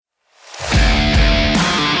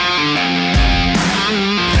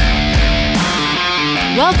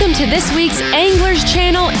Welcome to this week's Anglers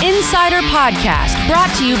Channel Insider Podcast,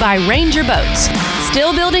 brought to you by Ranger Boats.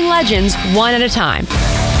 Still building legends one at a time.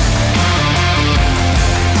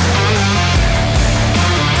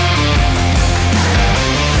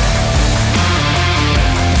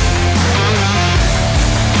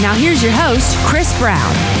 Now here's your host, Chris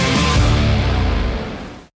Brown.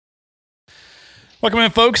 Welcome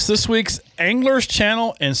in, folks. This week's Anglers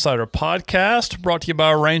Channel Insider Podcast brought to you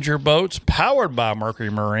by Ranger Boats, powered by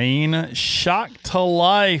Mercury Marine, shocked to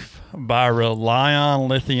life by Relion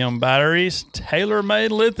lithium batteries,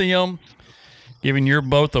 tailor-made lithium, giving your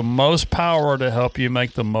boat the most power to help you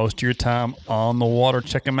make the most of your time on the water.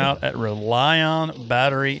 Check them out at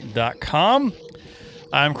RelionBattery.com.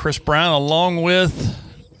 I'm Chris Brown, along with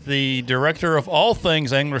the director of all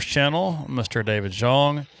things Anglers Channel, Mr. David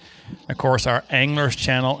Zhong. Of course, our Anglers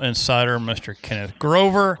Channel insider, Mr. Kenneth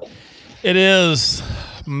Grover. It is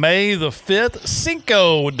May the 5th,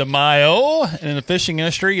 Cinco de Mayo. In the fishing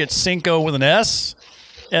industry, it's Cinco with an S,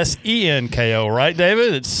 S-E-N-K-O, right,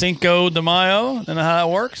 David? It's Cinco de Mayo. Isn't that how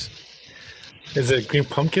it works? Is it green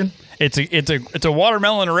pumpkin? It's a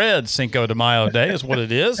watermelon red Cinco de Mayo day is what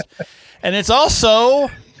it is. And it's also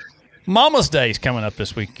Mama's Day is coming up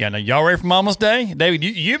this weekend. Are y'all ready for Mama's Day? David,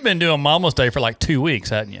 you've been doing Mama's Day for like 2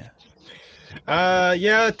 weeks, haven't you?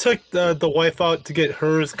 Yeah, I took the wife out to get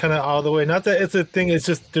hers kind of out of the way. Not that it's a thing. It's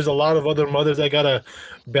just there's a lot of other mothers I got to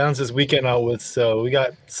balance this weekend out with. So we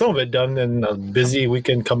got some of it done and a busy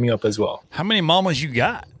weekend coming up as well. How many mamas you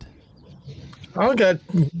got? I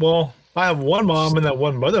have one mom and that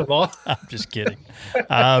one mother-in-law. I'm just kidding.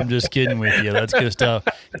 I'm just kidding with you. That's good stuff.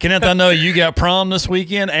 Kenneth, I know you got prom this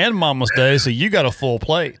weekend and Mama's Day, so you got a full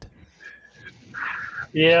plate.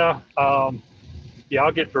 Yeah, I'll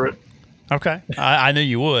get through it. Okay. I knew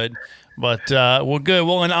you would. But, well, good.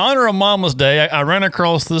 Well, in honor of Mama's Day, I ran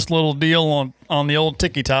across this little deal on the old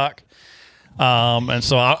TikTok. And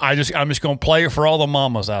so I'm just going to play it for all the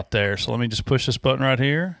mamas out there. So let me just push this button right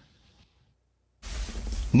here.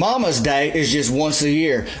 Mama's Day is just once a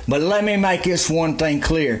year, but let me make this one thing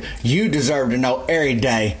clear. You deserve to know every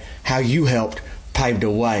day how you helped pave the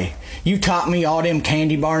way. You taught me all them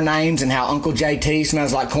candy bar names and how Uncle JT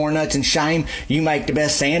smells like corn nuts and shame. You make the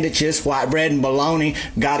best sandwiches, white bread and bologna.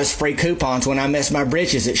 Got us free coupons when I messed my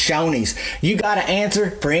britches at Shoney's. You got an answer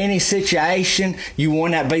for any situation. You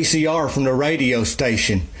won that VCR from the radio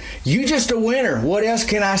station. You just a winner. What else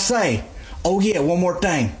can I say? Oh yeah, one more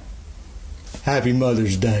thing. Happy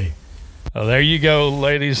Mother's Day. Oh, there you go,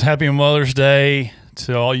 ladies. Happy Mother's Day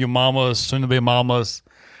to all you mamas, soon-to-be mamas.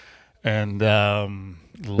 And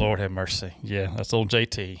Lord have mercy. Yeah, that's old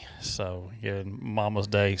JT. So, yeah, Mama's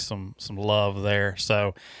Day, some love there.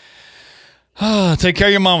 So, take care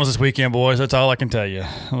of your mamas this weekend, boys. That's all I can tell you.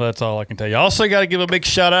 That's all I can tell you. Also, got to give a big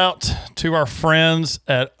shout-out to our friends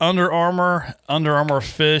at Under Armour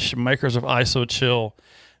Fish, makers of ISO Chill.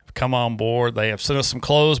 Come on board. They have sent us some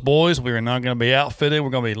clothes, boys. We are not going to be outfitted. We're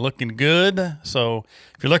going to be looking good. So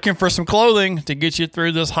if you're looking for some clothing to get you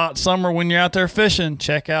through this hot summer when you're out there fishing,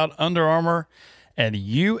 check out Under Armour at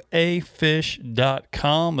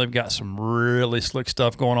uafish.com. They've got some really slick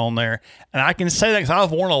stuff going on there. And I can say that because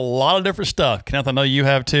I've worn a lot of different stuff. Kenneth, I know you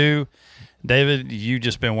have too. David, you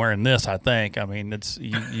just been wearing this, I think. I mean, it's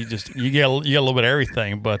you get a little bit of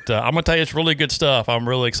everything. But I'm going to tell you, it's really good stuff. I'm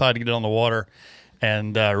really excited to get on the water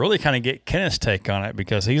and really kind of get Kenneth's take on it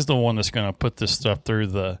because he's the one that's going to put this stuff through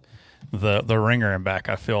the ringer and back,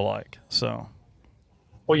 I feel like. So,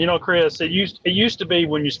 well, you know, Chris, it used to be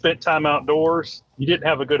when you spent time outdoors, you didn't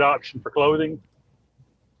have a good option for clothing.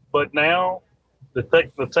 But now, the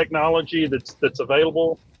technology that's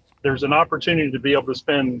available, there's an opportunity to be able to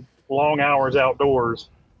spend long hours outdoors,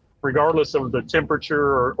 regardless of the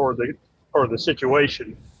temperature or the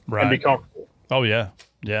situation, right, and be comfortable. Oh yeah.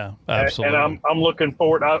 Yeah, absolutely. And I'm looking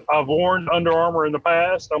forward. I've worn Under Armour in the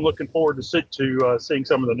past. I'm looking forward to seeing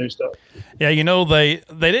some of the new stuff. Yeah, you know, they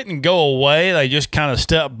didn't go away. They just kind of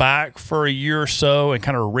stepped back for a year or so and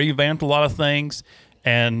kind of revamped a lot of things.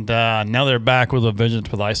 And now they're back with a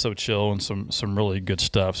vengeance with ISO Chill and some really good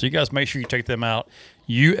stuff. So you guys make sure you check them out,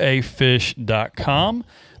 uafish.com.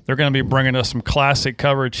 They're going to be bringing us some classic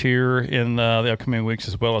coverage here in the upcoming weeks,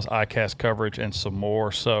 as well as ICAST coverage and some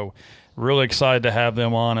more. So really excited to have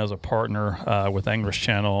them on as a partner with Anglers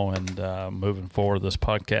Channel and moving forward this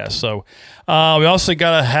podcast. So we also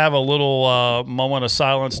got to have a little moment of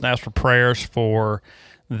silence and ask for prayers for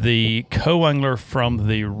the co-angler from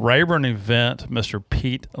the Rayburn event, Mr.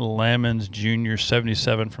 Pete Lamons Jr.,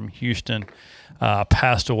 77 from Houston,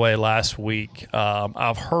 passed away last week.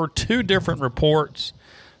 I've heard two different reports,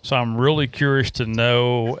 so I'm really curious to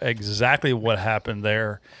know exactly what happened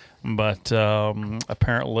there. But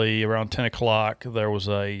apparently around 10 o'clock, there was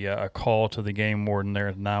a call to the game warden there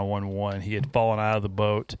at 911. He had fallen out of the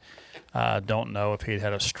boat. Don't know if he'd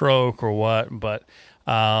had a stroke or what, but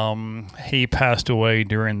he passed away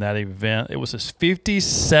during that event. It was his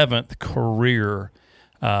 57th career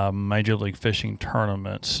Major League Fishing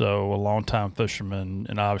tournament. So a longtime fisherman,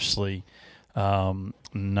 and obviously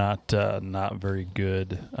not very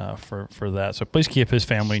good for that. So please keep his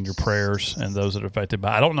family in your prayers and those that are affected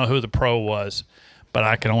by. I don't know who the pro was, but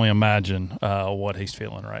I can only imagine what he's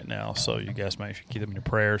feeling right now. So you guys make sure you keep him in your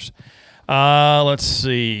prayers. Let's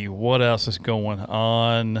see what else is going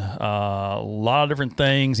on. A lot of different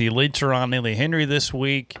things. The elites are on Neely Henry this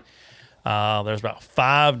week. There's about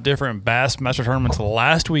 5 different Bassmaster tournaments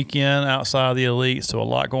last weekend outside of the elite, so a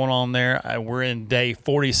lot going on there. We're in day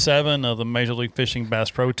 47 of the Major League Fishing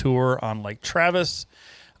Bass Pro Tour on Lake Travis.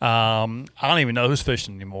 I don't even know who's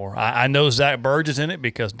fishing anymore. I know Zach Burge is in it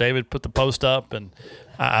because David put the post up, and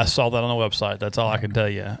I saw that on the website. That's all I can tell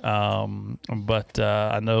you. But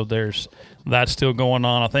I know that's still going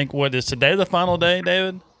on. I think, what is today the final day,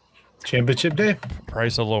 David? Championship day.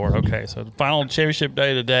 Praise the Lord. Okay, so the final championship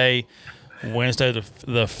day today, Wednesday the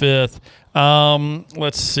 5th.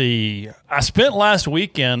 Let's see. I spent last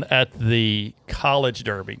weekend at the college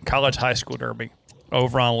high school derby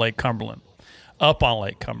over on Lake Cumberland, up on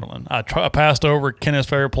Lake Cumberland. I passed over Kenneth's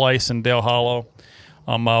favorite place in Dale Hollow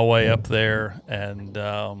on my way up there, and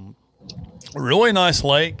really nice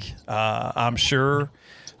lake, I'm sure.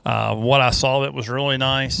 What I saw of it was really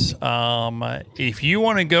nice. If you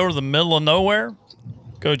want to go to the middle of nowhere,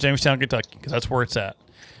 go to Jamestown, Kentucky, because that's where it's at.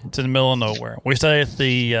 It's in the middle of nowhere. We stay at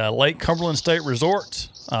the Lake Cumberland State Resort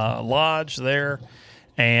Lodge there,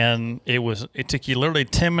 and it took you literally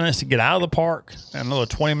 10 minutes to get out of the park and another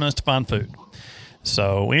 20 minutes to find food.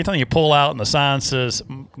 So anytime you pull out and the sign says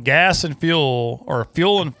gas and fuel, or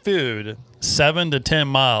fuel and food, 7 to 10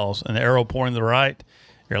 miles, and the arrow pointing to the right,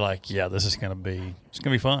 you're like, yeah, this is going to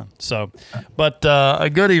be fun. So, but a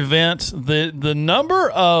good event. The number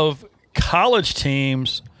of college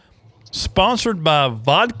teams sponsored by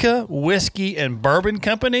vodka, whiskey, and bourbon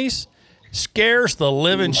companies scares the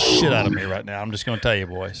living shit out of me right now. I'm just going to tell you,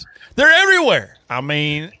 boys. They're everywhere. I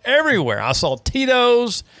mean, everywhere. I saw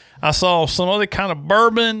Tito's. I saw some other kind of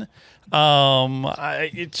bourbon.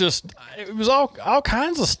 It was all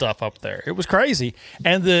kinds of stuff up there. It was crazy.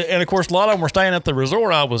 And of course, a lot of them were staying at the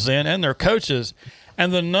resort I was in, and their coaches.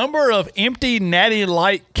 And the number of empty Natty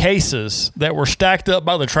Light cases that were stacked up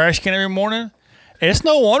by the trash can every morning, it's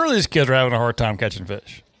no wonder these kids are having a hard time catching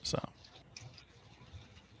fish. So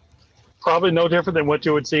probably no different than what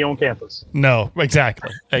you would see on campus. No,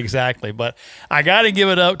 exactly. But I got to give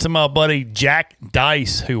it up to my buddy Jack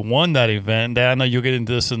Dice, who won that event. I know you'll get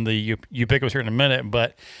into this in the Ubiquitous here in a minute,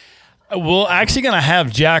 but we're actually going to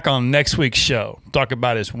have Jack on next week's show, talk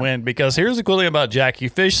about his win, because here's the cool thing about Jack. He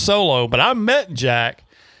fished solo, but I met Jack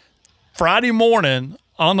Friday morning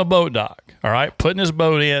on the boat dock, all right, putting his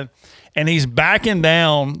boat in, and he's backing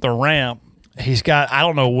down the ramp. He's got, I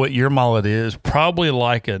don't know what year model it is, probably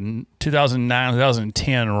like a 2009,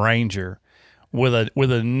 2010 Ranger with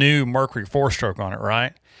a new Mercury 4-stroke on it,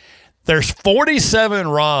 right? There's 47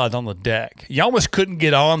 rods on the deck. You almost couldn't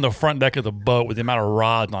get on the front deck of the boat with the amount of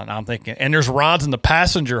rods on it. I'm thinking, and there's rods in the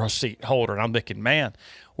passenger seat holder, and I'm thinking, man,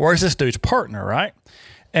 where's this dude's partner, right?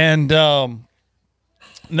 And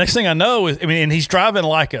next thing I know is, and he's driving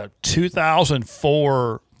like a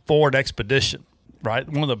 2004 Ford Expedition. Right,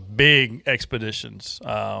 one of the big expeditions,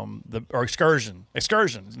 excursion.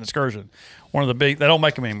 One of the big. They don't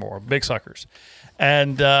make them anymore. Big suckers,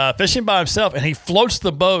 and fishing by himself. And he floats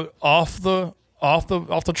the boat off the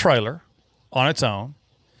trailer on its own.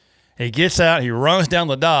 He gets out. He runs down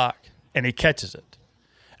the dock, and he catches it.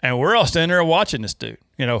 And we're all standing there watching this dude.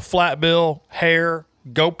 You know, flat bill, hair,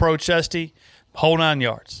 GoPro chesty, whole 9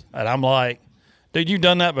 yards. And I'm like, dude, you've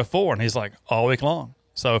done that before. And he's like, all week long.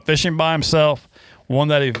 So fishing by himself. Won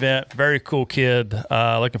that event. Very cool kid.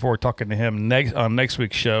 Looking forward to talking to him on next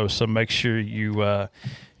week's show. So make sure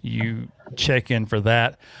you check in for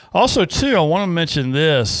that. Also, too, I want to mention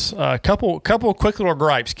this. A couple quick little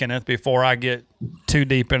gripes, Kenneth, before I get too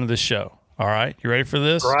deep into the show. All right, you ready for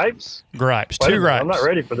this? Gripes. Two gripes. I'm not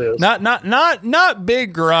ready for this. Not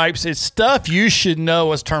big gripes. It's stuff you should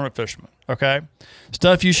know as tournament fishermen. Okay,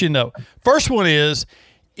 stuff you should know. First one is,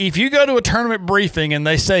 if you go to a tournament briefing and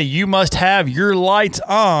they say you must have your lights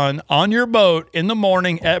on your boat in the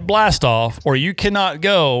morning at blast off, or you cannot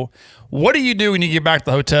go, what do you do when you get back to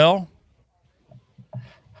the hotel?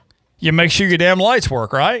 You make sure your damn lights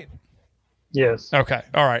work, right? Yes. Okay.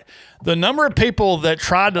 All right. The number of people that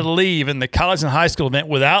tried to leave in the college and high school event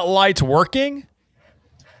without lights working,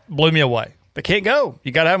 blew me away. They can't go.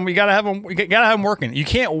 You got to have them. You got to have them. You got to have them working. You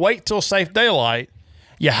can't wait till safe daylight.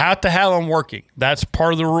 You have to have them working. That's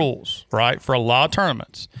part of the rules, right? For a lot of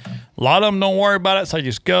tournaments, a lot of them don't worry about it, so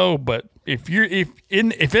just go. But if in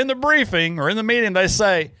the briefing or in the meeting they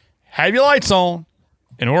say have your lights on,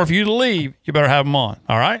 in order for you to leave, you better have them on.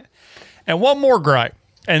 All right. And one more gripe,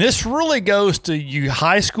 and this really goes to you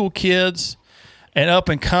high school kids and up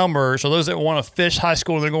and comers, or those that want to fish high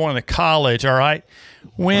school and they're going to college. All right.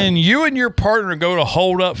 When you and your partner go to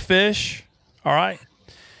hold up fish, all right,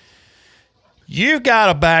 you've got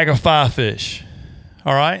a bag of 5 fish,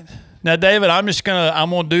 all right? Now, David, I'm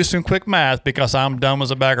going to do some quick math because I'm dumb as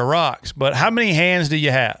a bag of rocks. But how many hands do you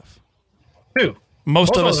have? 2.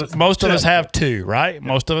 Most of us have 2, right? Yeah.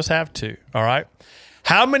 Most of us have 2, all right?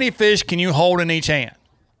 How many fish can you hold in each hand?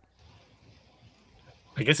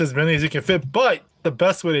 I guess as many as you can fit, but the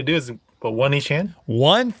best way to do is put one each hand.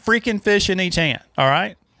 One freaking fish in each hand, all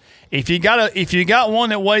right? If you got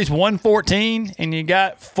one that weighs 114 and you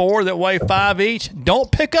got 4 that weigh 5 each,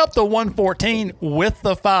 don't pick up the 114 with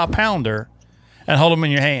the 5-pounder and hold them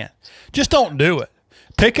in your hand. Just don't do it.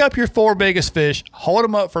 Pick up your 4 biggest fish, hold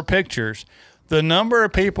them up for pictures. The number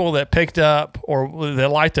of people that picked up or that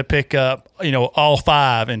like to pick up, all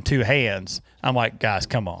 5 in 2 hands, I'm like, guys,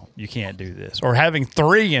 come on. You can't do this. Or having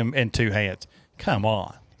 3 in 2 hands. Come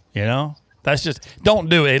on, That's just, don't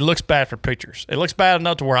do it. It looks bad for pictures. It looks bad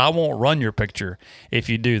enough to where I won't run your picture if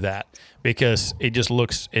you do that because it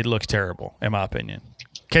looks terrible, in my opinion.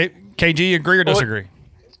 KG, agree or disagree?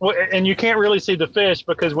 Well, and you can't really see the fish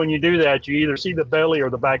because when you do that, you either see the belly or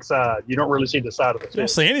the backside. You don't really see the side of the fish. You don't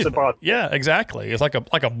see anything. Yeah, exactly. It's like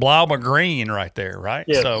a blob of green right there, right?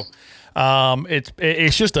 Yes. So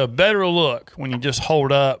it's just a better look when you just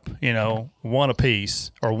hold up, one apiece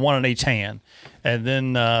or one in each hand. And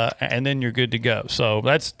then you're good to go. So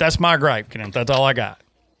that's my gripe, Kenneth. That's all I got.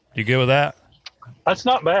 You good with that? That's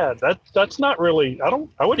not bad. That's not really. I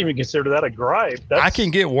wouldn't even consider that a gripe. I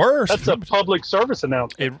can get worse. That's a public service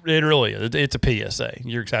announcement. It really is. It's a PSA.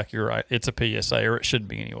 You're exactly right. It's a PSA, or it should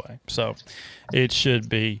be anyway. So it should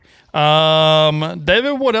be.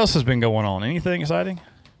 David, what else has been going on? Anything exciting?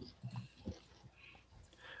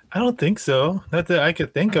 I don't think so. Not that I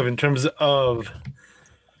could think of in terms of.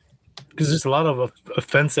 Because there's a lot of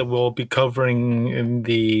offense that we'll be covering in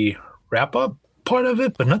the wrap-up part of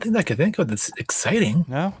it, but nothing that I can think of that's exciting.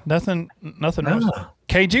 No, nothing else.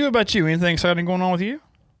 KG, what about you? Anything exciting going on with you?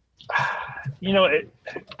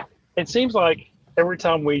 It seems like every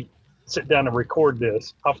time we sit down and record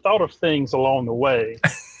this, I've thought of things along the way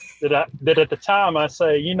that at the time I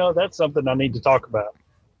say, that's something I need to talk about.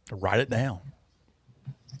 Write it down.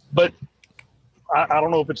 But I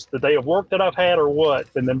don't know if it's the day of work that I've had or what.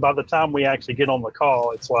 And then by the time we actually get on the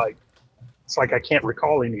call, it's like I can't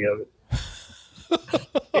recall any of it.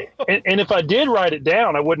 and if I did write it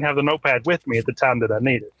down, I wouldn't have the notepad with me at the time that I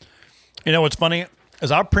need it. What's funny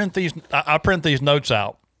is I print these notes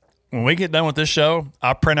out. When we get done with this show,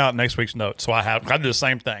 I print out next week's notes. So I do the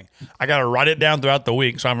same thing. I got to write it down throughout the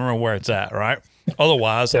week so I remember where it's at, right?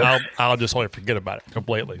 Otherwise, I'll just totally forget about it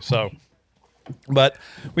completely. So. But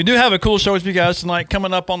we do have a cool show with you guys tonight.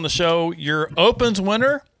 Coming up on the show, your Opens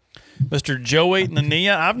winner, Mr. Joey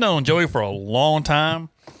Nania. I've known Joey for a long time.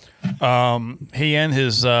 He and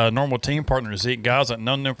his normal team partner, Zeke Giles, I've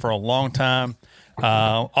known them for a long time,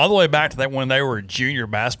 all the way back to that when they were junior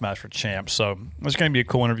Bassmaster champs. So it's going to be a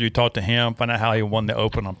cool interview. Talk to him, find out how he won the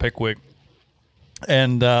Open on Pickwick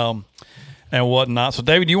and whatnot. So,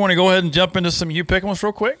 David, do you want to go ahead and jump into some You Pick'ems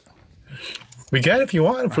real quick? We got it if you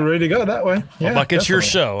want. If we're ready to go that way. Yeah, like it's your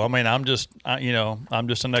show. I mean, I'm just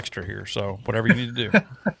an extra here. So whatever you need to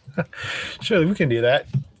do. Sure, we can do that.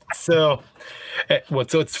 So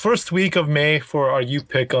it's first week of May for our You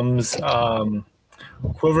Pick'ems.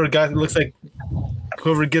 Whoever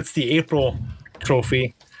gets the April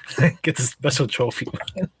trophy gets a special trophy.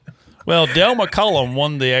 Well, Dale McCullum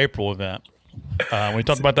won the April event. We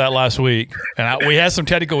talked about that last week, and we had some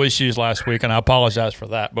technical issues last week, and I apologize for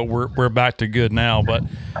that. But we're back to good now. But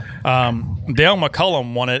Dale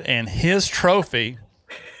McCullum won it, and his trophy,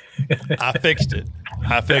 I fixed it.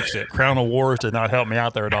 Crown Awards did not help me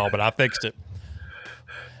out there at all, but I fixed it.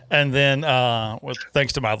 And then,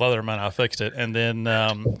 thanks to my Leatherman, I fixed it. And then,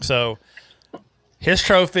 so his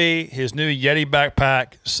trophy, his new Yeti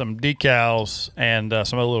backpack, some decals, and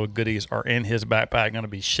some other little goodies are in his backpack, going to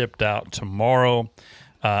be shipped out tomorrow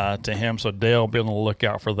to him. So Dale, be on the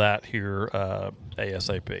lookout for that here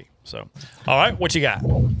ASAP. So, all right, what you got?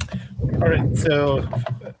 All right, so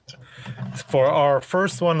for our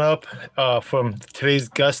first one up from today's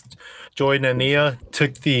guest, Joey Nania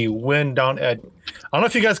took the win down at I don't know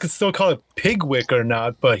if you guys could still call it Pigwick or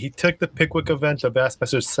not, but he took the Pigwick event of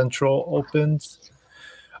Bassmasters Central Opens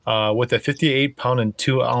with a 58-pound and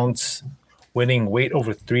 2-ounce winning weight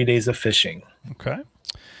over 3 days of fishing. Okay.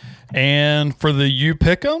 And for the You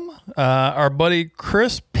Pick'em, our buddy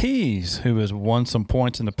Chris Pease, who has won some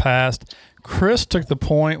points in the past, Chris took the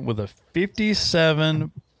point with a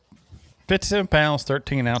 57 pounds,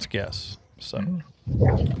 13-ounce guess. So,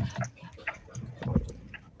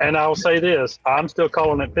 And I'll say this: I'm still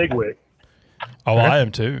calling it Pigwick. oh, I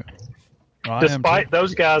am too. Despite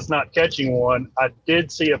those guys not catching one, I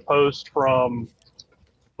did see a post from a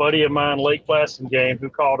buddy of mine, Lake Placid game, who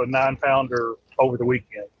caught a 9-pounder over the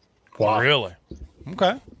weekend. Wow. Really?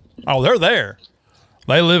 Okay. Oh, they're there.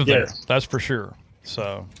 They live there. Yes. That's for sure.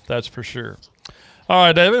 So that's for sure. All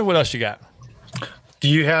right, David, what else you got? Do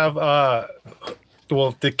you have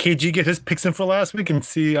did KG get his picks in for last week and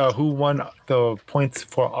see who won the points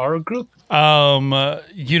for our group?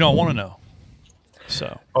 You don't want to know.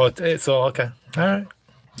 So So okay. All right.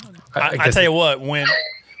 I guess tell you what, when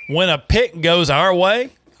a pick goes our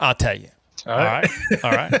way, I'll tell you. All right.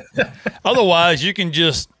 All right. Otherwise, you can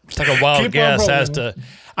just take a wild Keep on guess rolling. as to.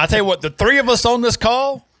 I tell you what, the three of us on this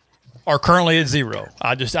call are currently at 0.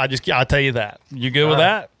 I'll tell you that. You good with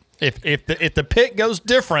right. that? If the pick goes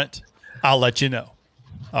different, I'll let you know.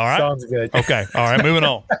 All right. Sounds good. Okay. All right. Moving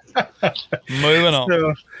on. Moving on.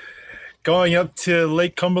 So, going up to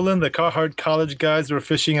Lake Cumberland, the Carhart College guys were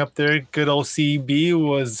fishing up there. Good old CB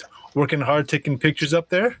was working hard, taking pictures up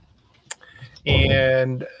there.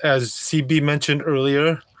 And as CB mentioned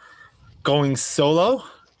earlier, going solo,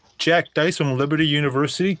 Jack Dice from Liberty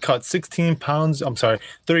University caught 32 pounds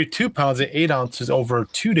and 8 ounces over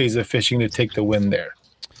 2 days of fishing to take the win there.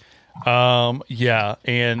 Yeah,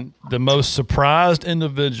 and the most surprised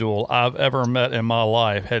individual I've ever met in my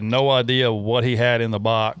life had no idea what he had in the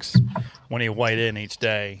box when he weighed in each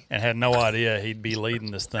day, and had no idea he'd be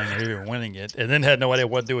leading this thing or even winning it, and then had no idea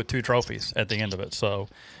what to do with 2 trophies at the end of it. So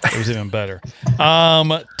it was even better.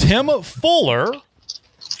 Tim Fuller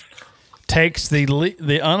takes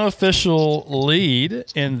the unofficial lead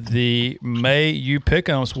in the May You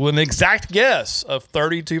Pick'ems with an exact guess of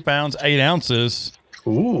 32 pounds 8 ounces.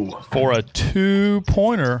 Ooh. For a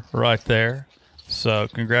 2-pointer right there. So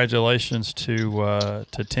congratulations to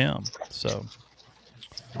Tim. So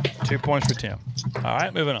 2 points for Tim. All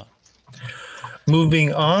right, moving on.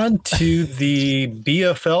 Moving on to the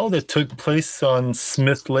BFL that took place on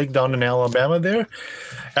Smith Lake down in Alabama there.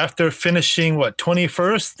 After finishing,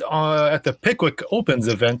 21st at the Pickwick Opens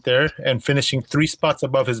event there and finishing 3 spots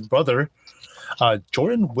above his brother,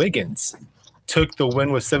 Jordan Wiggins took the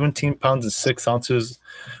win with 17 pounds and 6 ounces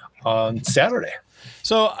on Saturday.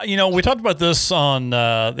 So, we talked about this on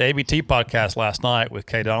the ABT podcast last night with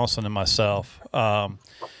Kay Donaldson and myself.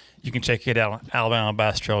 You can check it out on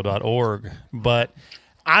alabamabastrail.org. But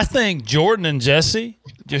I think Jordan and Jesse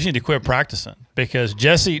just need to quit practicing, because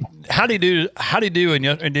Jesse, how do you do?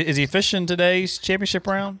 Is he fishing today's championship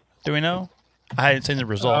round? Do we know? I hadn't seen the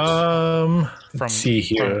results. Let's see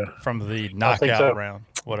here. From the knockout round,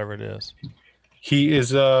 whatever it is. He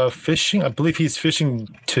is fishing. I believe he's fishing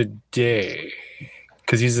today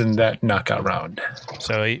because he's in that knockout round.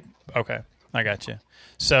 So okay, I got you.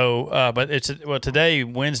 So, but today,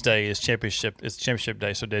 Wednesday, is championship. It's championship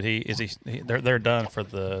day. So they're done for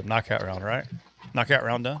the knockout round, right? Knockout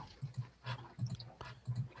round done.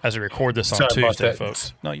 As we record this on Sorry about Tuesday, that.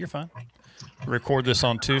 folks. No, you're fine. Record this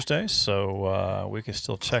on Tuesday, so we can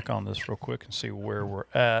still check on this real quick and see where we're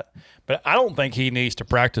at. But I don't think he needs to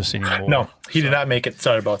practice anymore. No, he did not make it.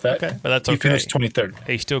 Sorry about that. Okay, but that's okay. He finished 23rd.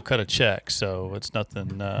 He still cut a check, so it's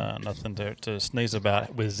nothing to sneeze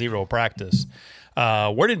about with 0 practice.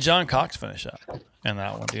 Where did John Cox finish up in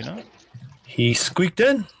that one? Do you know? He squeaked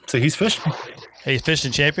in, so he's fishing. He's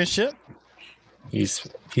fishing championship.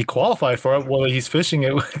 He qualified for it. Well, he's fishing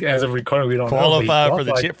it as of recording. We don't qualified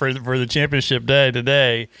know. for the championship day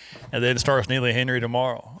today, and then starts Neely Henry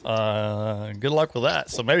tomorrow. Good luck with that.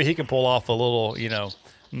 So maybe he can pull off a little,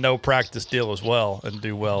 no practice deal as well and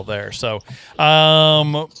do well there. So,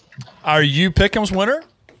 are you Pick'em's winner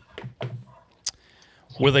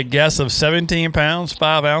with a guess of 17 pounds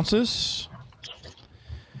 5 ounces?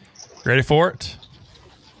 Ready for it?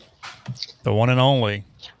 The one and only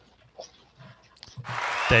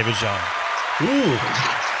David John. Ooh.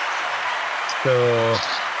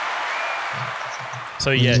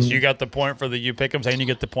 So yes, you got the point for the You Pick'ems, and you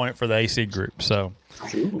get the point for the AC group. So,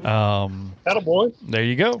 Attaboy. there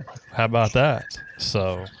you go. How about that?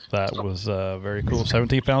 So that was very cool.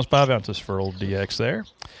 17 pounds 5 ounces for old DX there.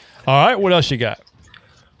 All right, what else you got?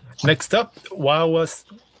 Next up, Wild West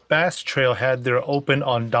Bass Trail had their open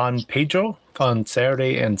on Don Pedro on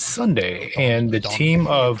Saturday and Sunday, and the team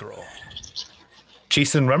of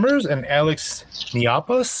Jason Remmers and Alex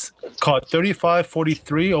Niapas caught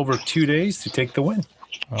 35-43 over 2 days to take the win.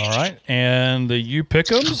 All right, and the U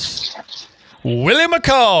Pick'ems, Willie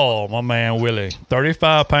McCall, my man Willie,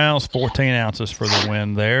 35 pounds, 14 ounces for the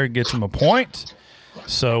win there. Gets him a point.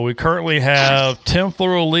 So we currently have Tim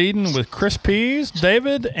Fleury leading with Chris Pease,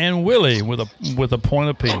 David, and Willie with a point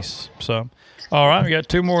apiece. So, all right, we got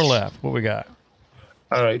 2 more left. What we got?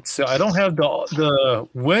 All right, so I don't have the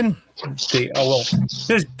win.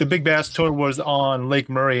 The Big Bass Tour was on Lake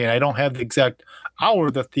Murray, and I don't have the exact hour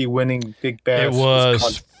that the winning Big Bass It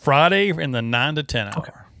was Friday in the 9 to 10 hour.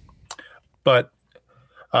 Okay. But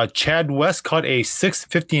Chad West caught a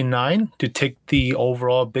 6:59 to take the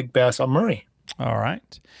overall Big Bass on Murray. All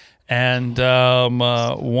right. And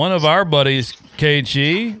one of our buddies,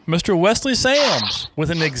 KG, Mr. Wesley Sams, with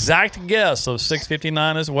an exact guess of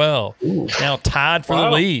 6:59 as well. Ooh. Now tied for the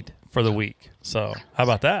lead for the week. So how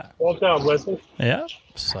about that? Well done, Wesley. Yeah.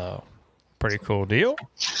 So pretty cool deal.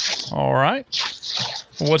 All right.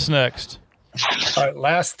 What's next? All right.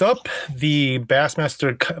 Last up, the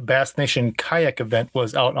Bassmaster Bass Nation kayak event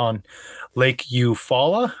was out on Lake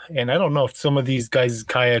Eufaula, and I don't know if some of these guys'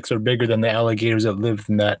 kayaks are bigger than the alligators that live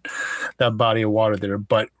in that body of water there,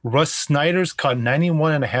 but Russ Snyder's caught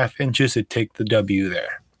 91.5 inches to take the W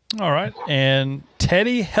there. All right, and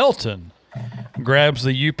Teddy Helton grabs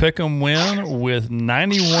the U Pick'em win with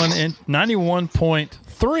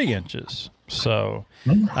 91.3 inches. So,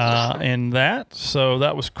 in that, so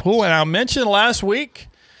that was cool. And I mentioned last week,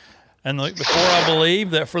 and before, I believe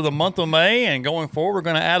that for the month of May and going forward, we're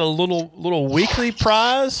going to add a little weekly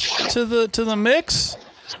prize to the mix.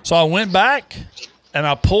 So I went back and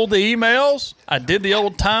I pulled the emails. I did the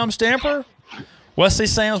old time stamper. Wesley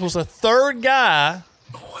Sams was the third guy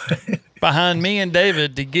behind me and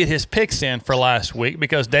David to get his picks in for last week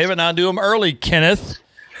because David and I do them early, Kenneth.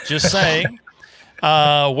 Just saying.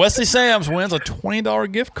 Wesley Sams wins a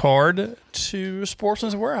 $20 gift card to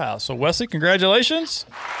Sportsman's Warehouse. So Wesley, congratulations.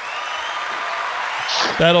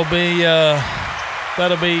 That'll be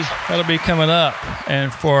coming up,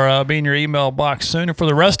 and for being your email box soon. And for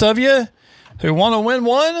the rest of you who want to win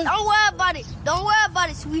one, don't worry about it. Don't worry about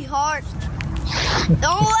it, sweetheart.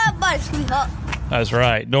 Don't worry about it, sweetheart. That's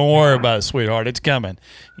right. Don't worry about it, sweetheart. It's coming.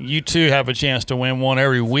 You too have a chance to win one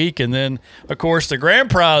every week, and then of course the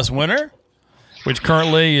grand prize winner, which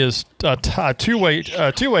currently is a two-way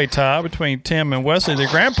tie between Tim and Wesley. The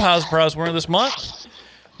grand prize winner this month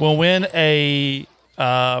will win a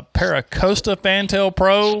pair of Costa Fantail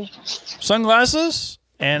Pro sunglasses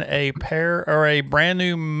and a brand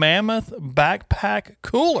new Mammoth backpack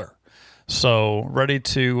cooler. So ready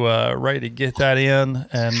to get that in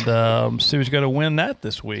and see who's going to win that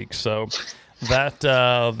this week. So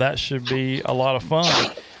that should be a lot of fun.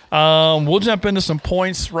 We'll jump into some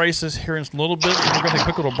points races here in a little bit. We're going to take a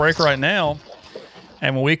quick little break right now,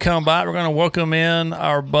 and when we come back, we're going to welcome in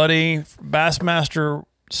our buddy Bassmaster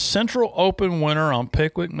Central Open winner on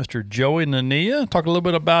Pickwick, Mr. Joey Nania. Talk a little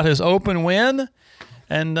bit about his open win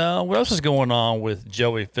and what else is going on with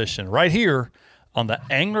Joey fishing right here on the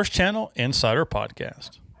Anglers Channel Insider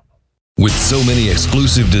Podcast. With so many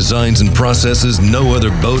exclusive designs and processes, no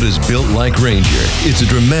other boat is built like Ranger. It's a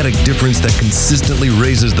dramatic difference that consistently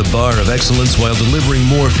raises the bar of excellence while delivering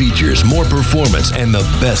more features, more performance, and the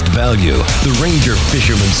best value. The Ranger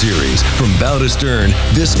Fisherman Series. From bow to stern,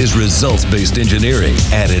 this is results-based engineering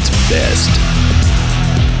at its best.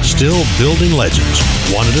 Still building legends,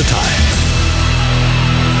 one at a time.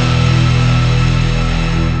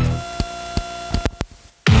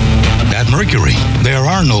 At Mercury, there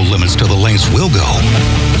are no limits to the lengths we'll go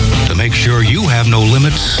to make sure you have no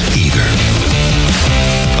limits either.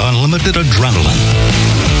 Unlimited adrenaline.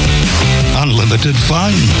 Unlimited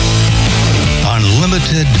fun.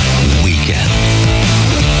 Unlimited weekend.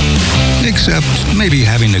 Except maybe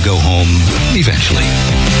having to go home eventually.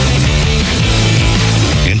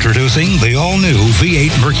 Introducing the all-new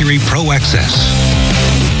V8 Mercury Pro XS.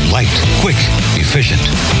 Light, quick, efficient.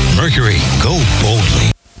 Mercury, go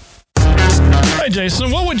boldly. Hey, Jason,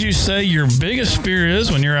 what would you say your biggest fear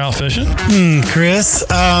is when you're out fishing? Chris,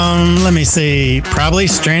 let me see. Probably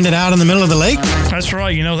stranded out in the middle of the lake? That's right.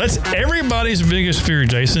 You know, that's everybody's biggest fear,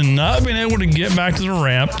 Jason, not being able to get back to the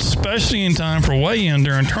ramp, especially in time for weigh-in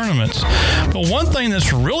during tournaments. But one thing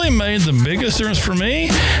that's really made the biggest difference for me,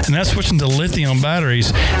 and that's switching to lithium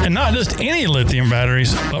batteries. And not just any lithium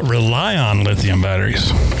batteries, but Rely-On lithium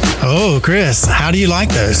batteries. Oh, Chris, how do you like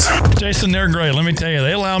those? Jason, they're great. Let me tell you,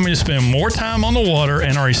 they allow me to spend more time on on the water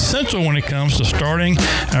and are essential when it comes to starting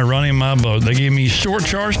and running my boat. They give me short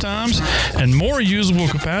charge times and more usable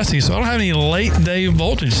capacity, so I don't have any late day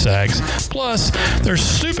voltage sags. Plus, they're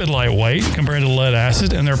stupid lightweight compared to lead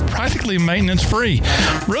acid, and they're practically maintenance free.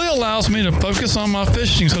 Really allows me to focus on my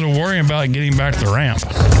fishing instead of worrying about getting back to the ramp.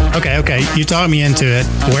 Okay. You talked me into it.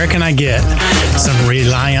 Where can I get some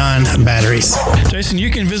Relion batteries? Jason,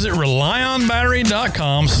 you can visit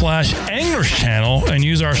RelionBattery.com/Anglers Channel and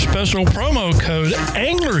use our special promo code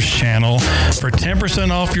Anglers Channel for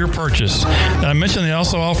 10% off your purchase. Did I mention they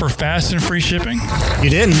also offer fast and free shipping? You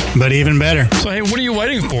didn't, but even better. So, hey, what are you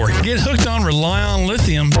waiting for? Get hooked on Relion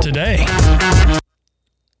Lithium today.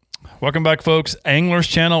 Welcome back, folks. Anglers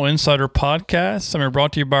Channel Insider Podcast. I'm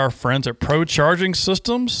brought to you by our friends at Pro Charging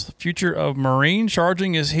Systems. The future of marine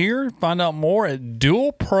charging is here. Find out more at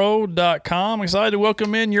dualpro.com. I'm excited to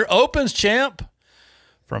welcome in your Opens champ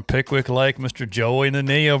from Pickwick Lake, Mr. Joey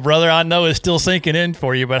Nunio. Brother, I know it's still sinking in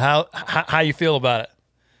for you, but how you feel about it?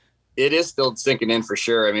 It is still sinking in for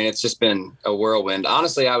sure. I mean, it's just been a whirlwind.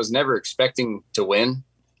 Honestly, I was never expecting to win.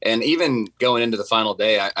 And even going into the final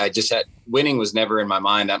day, I just had winning was never in my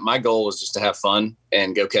mind. My goal was just to have fun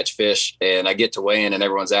and go catch fish. And I get to weigh in and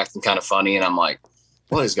everyone's acting kind of funny. And I'm like,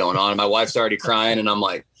 what is going on? And my wife's already crying. And I'm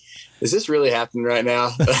like, is this really happening right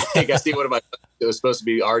now? Like, I see one of my, it was supposed to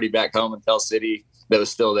be already back home in Pell City that was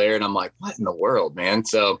still there. And I'm like, what in the world, man?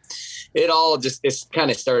 So it all just, it's kind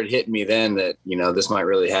of started hitting me then that, this might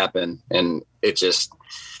really happen. And it just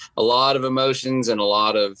a lot of emotions and a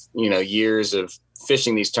lot of, years of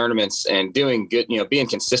fishing these tournaments and doing good, being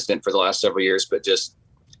consistent for the last several years, but just,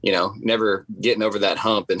 never getting over that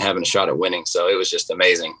hump and having a shot at winning. So it was just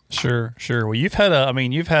amazing. Sure. Well, you've had a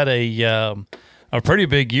pretty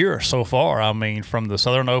big year so far. I mean, from the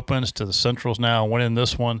Southern Opens to the Centrals now, winning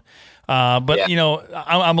this one. But yeah.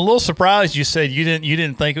 I'm a little surprised you said you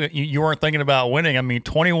didn't think you weren't thinking about winning. I mean,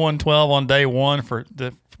 21-12 on day one for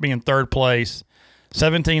being third place.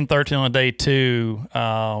 17-13 on day two,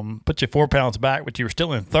 put you 4 pounds back, but you were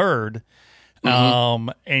still in third.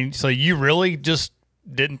 Mm-hmm. And so you really just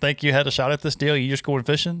didn't think you had a shot at this deal? You just going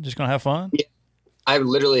fishing, just going to have fun? Yeah. I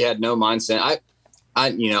literally had no mindset.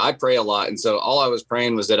 I pray a lot. And so all I was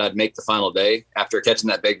praying was that I'd make the final day after catching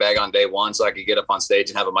that big bag on day one so I could get up on stage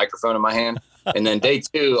and have a microphone in my hand. And then day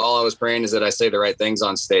two, all I was praying is that I say the right things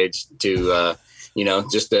on stage to,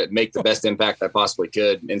 just to make the best impact I possibly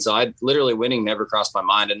could. And so literally winning never crossed my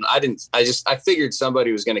mind. And I figured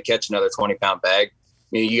somebody was going to catch another 20-pound bag.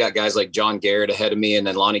 You got guys like John Garrett ahead of me and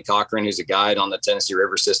then Lonnie Cochran, who's a guide on the Tennessee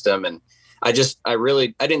River system. And I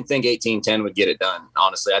didn't think 18-10 would get it done.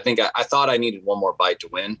 Honestly, I think I thought I needed one more bite to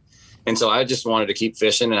win. And so I just wanted to keep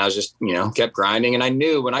fishing and I was just, kept grinding. And I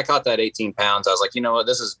knew when I caught that 18 pounds, I was like, you know what,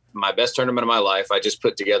 this is my best tournament of my life. I just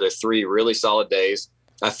put together 3 really solid days.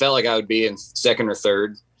 I felt like I would be in second or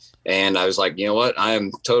third. And I was like, you know what, I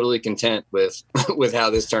am totally content with how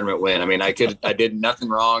this tournament went. I mean, I did nothing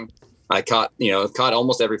wrong. I caught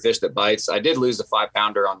almost every fish that bites. I did lose a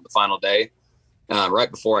 5-pounder on the final day,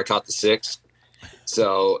 right before I caught the 6.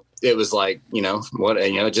 So it was like,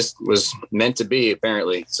 it just was meant to be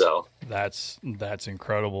apparently. So that's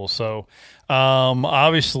incredible. So,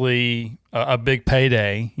 obviously a big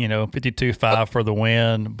payday, 52.5 for the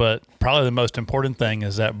win, but probably the most important thing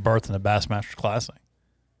is that berth in the Bassmaster Classic.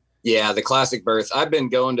 Yeah, the Classic berth. I've been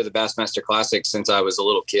going to the Bassmaster Classic since I was a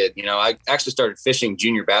little kid. I actually started fishing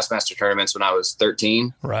junior Bassmaster tournaments when I was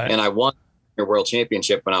 13. Right. And I won the World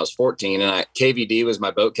Championship when I was 14. And KVD was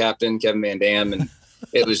my boat captain, Kevin Van Dam. And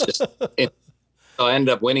it was just, so I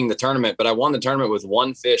ended up winning the tournament, but I won the tournament with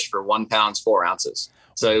 1 fish for 1 pound, 4 ounces.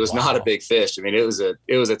 So it was not a big fish. I mean, it was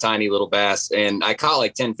a tiny little bass, and I caught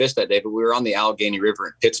like 10 fish that day, but we were on the Allegheny River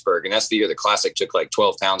in Pittsburgh, and that's the year the Classic took like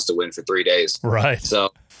 12 pounds to win for 3 days. Right.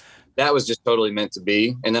 So that was just totally meant to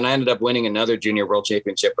be. And then I ended up winning another junior world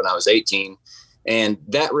championship when I was 18. And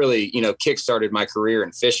that really, kickstarted my career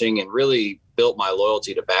in fishing and really built my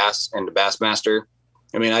loyalty to bass and to Bassmaster.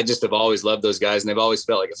 I mean, I just have always loved those guys, and they've always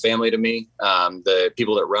felt like a family to me. The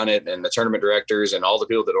people that run it and the tournament directors and all the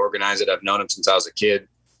people that organize it, I've known them since I was a kid.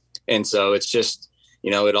 And so it's just,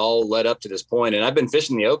 it all led up to this point. And I've been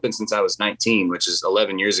fishing the Open since I was 19, which is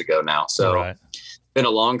 11 years ago now. So right. It's been a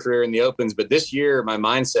long career in the Opens, but this year my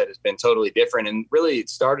mindset has been totally different. And really it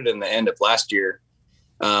started in the end of last year.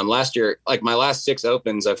 Last year, like my last 6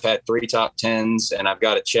 Opens, I've had 3 top 10s, and I've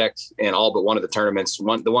got a check in all but one of the tournaments.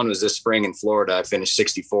 The one was this spring in Florida. I finished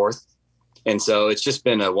 64th. And so it's just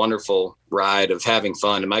been a wonderful ride of having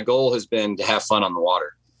fun. And my goal has been to have fun on the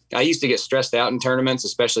water. I used to get stressed out in tournaments,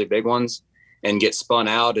 especially big ones, and get spun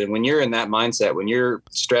out. And when you're in that mindset, when you're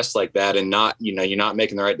stressed like that and not, you're not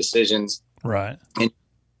making the right decisions, right, and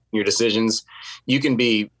your decisions. You can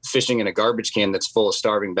be fishing in a garbage can that's full of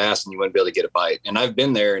starving bass and you wouldn't be able to get a bite. And I've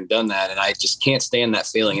been there and done that. And I just can't stand that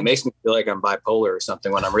feeling. It makes me feel like I'm bipolar or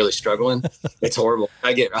something when I'm really struggling. It's horrible.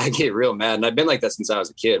 I get real mad. And I've been like that since I was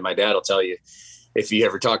a kid. My dad will tell you if you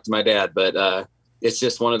ever talk to my dad, but, it's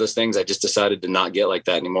just one of those things. I just decided to not get like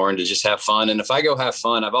that anymore and to just have fun. And if I go have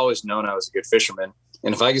fun, I've always known I was a good fisherman.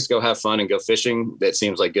 And if I just go have fun and go fishing, that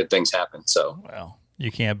seems like good things happen. So, well,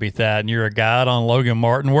 you can't beat that. And you're a guide on Logan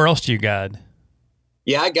Martin. Where else do you guide?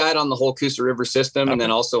 Yeah, I guide on the whole Coosa River system, and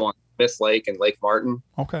then also on Smith Lake and Lake Martin.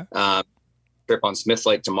 Okay. Trip on Smith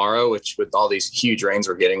Lake tomorrow, which with all these huge rains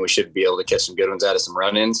we're getting, we should be able to catch some good ones out of some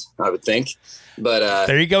run-ins, I would think. But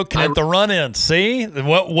there you go, connect the run-ins. See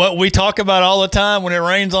what we talk about all the time when it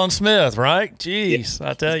rains on Smith, right? Jeez,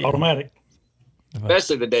 yeah. I tell you, automatic.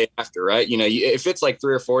 Especially the day after, right? You know, if it's like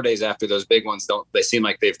 3 or 4 days after, those big ones they seem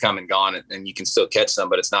like they've come and gone, and you can still catch some,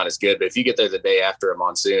 but it's not as good. But if you get there the day after a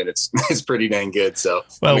monsoon, it's pretty dang good. So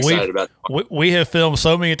I'm excited about it. We have filmed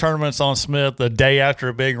so many tournaments on Smith the day after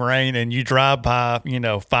a big rain, and you drive by,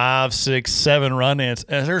 5, 6, 7 run-ins,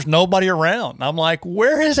 and there's nobody around. And I'm like,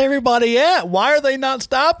 where is everybody at? Why are they not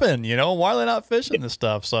stopping? Why are they not fishing this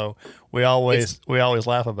stuff? So we always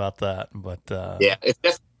laugh about that. But yeah, it's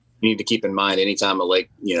definitely you need to keep in mind anytime a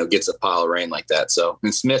lake, gets a pile of rain like that. So,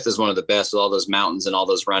 and Smith is one of the best with all those mountains and all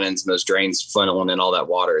those run-ins and those drains funneling in all that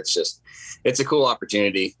water. It's a cool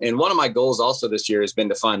opportunity. And one of my goals also this year has been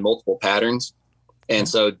to find multiple patterns. And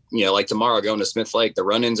so, like tomorrow going to Smith Lake, the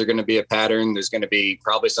run-ins are going to be a pattern. There's going to be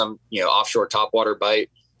probably some, offshore topwater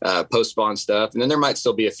bite, post-spawn stuff. And then there might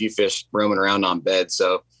still be a few fish roaming around on bed.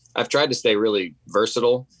 So I've tried to stay really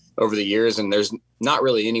versatile over the years, and there's not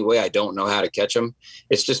really any way I don't know how to catch them.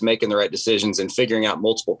 It's just making the right decisions and figuring out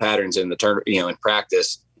multiple patterns in the turn, in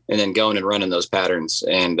practice, and then going and running those patterns.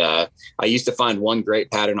 And I used to find one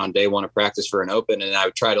great pattern on day one of practice for an open, and I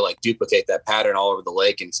would try to duplicate that pattern all over the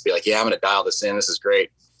lake and just be like, yeah, I'm going to dial this in. This is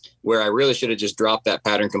great. Where I really should have just dropped that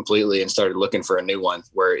pattern completely and started looking for a new one,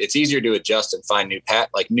 where it's easier to adjust and find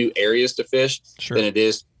new areas to fish than it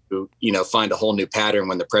is to, find a whole new pattern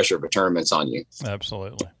when the pressure of a tournament's on you.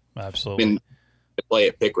 Absolutely. Been to play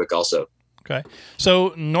at Pickwick also. Okay.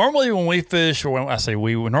 So normally when we fish, or when I say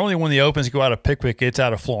normally when the opens go out of Pickwick, it's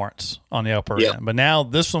out of Florence on the upper end. But now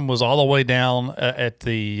this one was all the way down at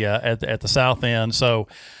the south end. So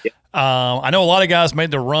I know a lot of guys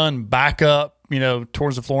made the run back up,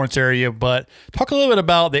 towards the Florence area. But talk a little bit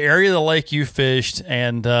about the area of the lake you fished,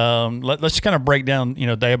 and let's just kind of break down,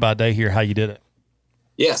 day by day here how you did it.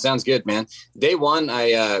 Yeah, sounds good, man. Day one,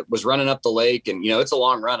 I was running up the lake, and, it's a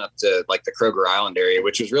long run up to the Kroger Island area,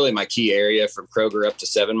 which was really my key area from Kroger up to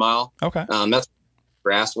 7 Mile. Okay. That's where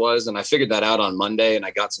grass was. And I figured that out on Monday, and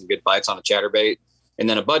I got some good bites on a chatterbait. And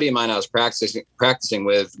then a buddy of mine I was practicing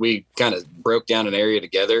with, we kind of broke down an area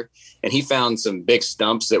together, and he found some big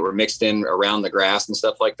stumps that were mixed in around the grass and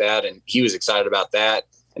stuff like that. And he was excited about that.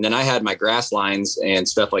 And then I had my grass lines and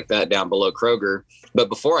stuff like that down below Kroger. But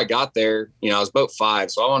before I got there, I was boat 5.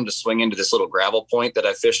 So I wanted to swing into this little gravel point that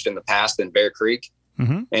I fished in the past in Bear Creek.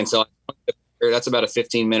 Mm-hmm. And so that's about a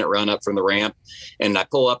 15-minute run up from the ramp. And I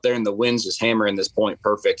pull up there, and the wind's just hammering this point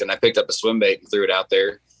perfect. And I picked up a swim bait and threw it out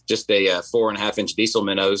there, just a 4.5-inch diesel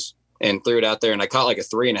minnows, and threw it out there. And I caught a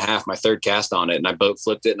 3.5, my third cast on it. And I boat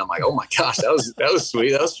flipped it. And I'm like, oh my gosh, that was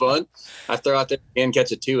sweet. That was fun. I throw out there again,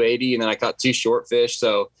 catch a 280. And then I caught 2 short fish.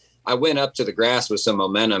 So I went up to the grass with some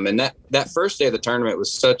momentum, and that first day of the tournament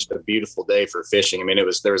was such a beautiful day for fishing. I mean, there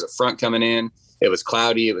was a front coming in, it was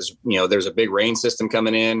cloudy. It was, there was a big rain system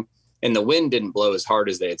coming in, and the wind didn't blow as hard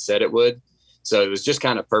as they had said it would. So it was just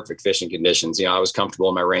kind of perfect fishing conditions. I was comfortable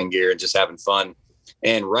in my rain gear and just having fun.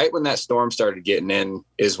 And right when that storm started getting in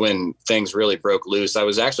is when things really broke loose. I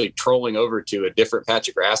was actually trolling over to a different patch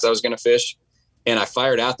of grass I was going to fish. And I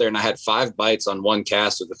fired out there, and I had 5 bites on one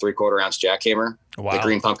cast with a 3/4-ounce jackhammer, the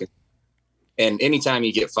green pumpkin. And anytime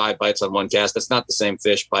you get 5 bites on one cast, that's not the same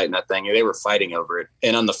fish biting that thing. They were fighting over it.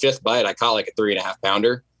 And on the 5th bite, I caught a 3.5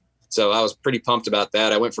 pounder. So I was pretty pumped about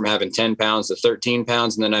that. I went from having 10 pounds to 13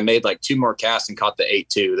 pounds. And then I made 2 more casts and caught the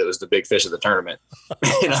 8.2. That was the big fish of the tournament.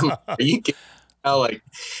 And I'm like, are you kidding?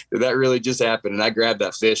 Did that really just happen? And I grabbed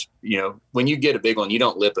that fish. When you get a big one, you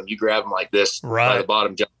don't lip them. You grab them like this by the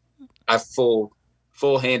bottom jaw. I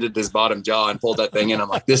full-handed his bottom jaw and pulled that thing in. I'm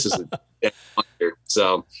like, this is a monster.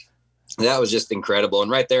 So that was just incredible.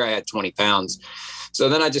 And right there, I had 20 pounds. So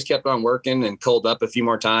then I just kept on working and culled up a few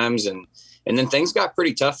more times. And then things got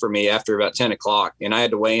pretty tough for me after about 10 o'clock. And I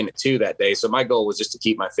had to weigh in at 2 that day. So my goal was just to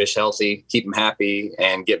keep my fish healthy, keep them happy,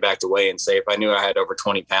 and get back to weighing safe. I knew I had over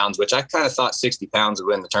 20 pounds, which I kind of thought 60 pounds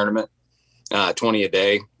would win the tournament. 20 a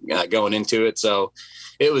day going into it. So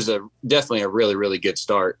it was definitely a really, really good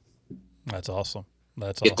start. That's awesome.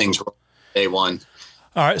 That's Get awesome. things rolling day one.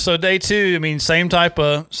 All right. So day 2, I mean, same type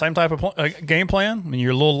of game plan. I mean,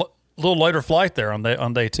 you're a little later flight there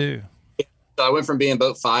on day 2. So I went from being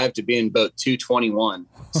boat 5 to being boat 221.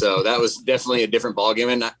 So that was definitely a different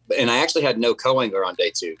ballgame. And I actually had no co-angler on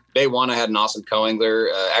day 2. Day 1, I had an awesome co-angler,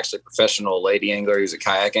 actually a professional lady angler who's a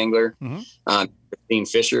kayak angler, Christine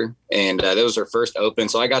Fisher. And that was her first open.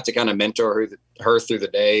 So I got to kind of mentor her through the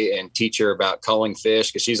day and teach her about culling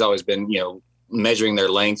fish, because she's always been, measuring their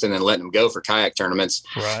length and then letting them go for kayak tournaments.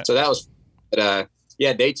 Right. So that was,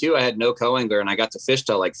 day 2, I had no co-angler and I got to fish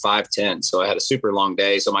till like 5:10. So I had a super long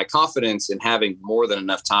day. So my confidence in having more than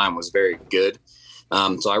enough time was very good.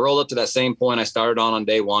 So I rolled up to that same point I started on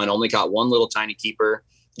day 1, only caught one little tiny keeper,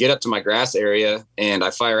 get up to my grass area, and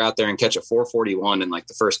I fire out there and catch a 441 in like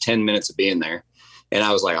the first 10 minutes of being there. And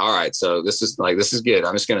I was like, all right, so this is good.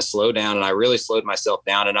 I'm just going to slow down. And I really slowed myself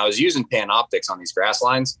down. And I was using Panoptix on these grass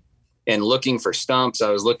lines and looking for stumps. I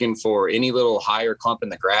was looking for any little higher clump in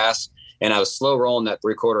the grass. And I was slow rolling that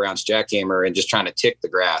 3/4 ounce jackhammer and just trying to tick the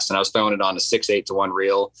grass. And I was throwing it on a 6/8 to 1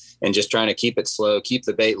 reel and just trying to keep it slow, keep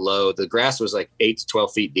the bait low. The grass was like 8 to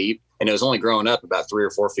 12 feet deep, and it was only growing up about 3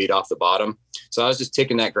 or 4 feet off the bottom. So I was just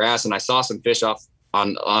ticking that grass, and I saw some fish off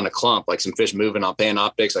on a clump, like some fish moving on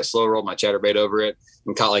Panoptix. I slow rolled my chatterbait over it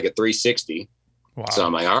and caught like a 360. Wow. So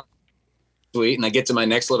I'm like, all right, sweet. And I get to my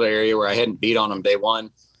next little area where I hadn't beat on them day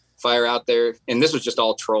 1. Fire out there, and this was just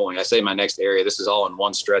all trolling. I say my next area, this is all in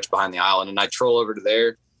one stretch behind the island, and I troll over to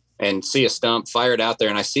there and see a stump, fire it out there,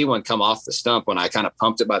 and I see one come off the stump when I kind of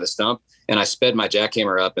pumped it by the stump, and I sped my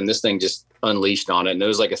jackhammer up, and this thing just unleashed on it, and it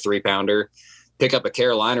was like a 3-pounder. Pick up a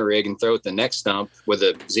Carolina rig and throw it the next stump with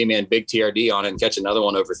a Z-Man Big TRD on it and catch another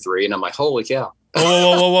one over 3, and I'm like, holy cow.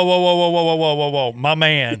 Whoa. My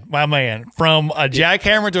man. From a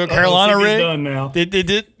jackhammer to a Carolina rig. Done now.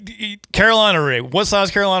 Did Carolina rig. What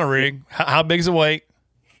size Carolina rig? How big's the weight?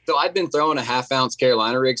 So I'd been throwing a 1/2 ounce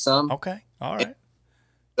Carolina rig some. Okay. All right.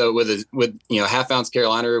 So with 1/2 ounce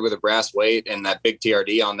Carolina rig with a brass weight and that big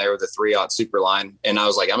TRD on there with a 3/0 super line. And I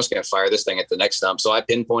was like, I'm just going to fire this thing at the next stump. So I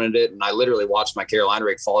pinpointed it, and I literally watched my Carolina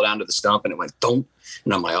rig fall down to the stump, and it went thump.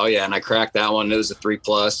 And I'm like, oh yeah. And I cracked that one. It was a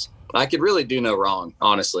 3+. I could really do no wrong,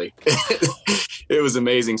 honestly. It was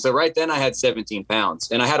amazing. So right then I had 17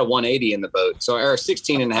 pounds, and I had a 180 in the boat. So, or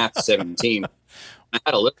 16 and a half to 17. I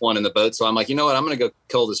had a lip one in the boat. So I'm like, you know what? I'm going to go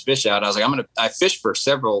cull this fish out. I was like, I fished for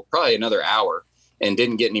probably another hour, and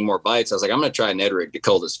didn't get any more bites. I was like, I'm going to try Ned rig to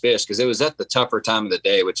cull this fish, because it was at the tougher time of the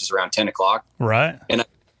day, which is around 10 o'clock. Right. And I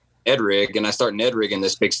Ned rig, and I start Ned rigging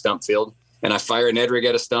this big stump field, and I fire a Ned rig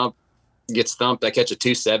at a stump, get stumped. I catch a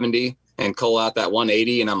 270 and cull out that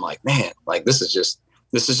 180. And I'm like, man, like this is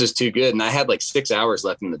just too good. And I had like 6 hours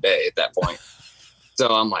left in the day at that point. So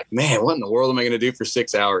I'm like, man, what in the world am I going to do for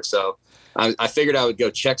 6 hours? So I figured I would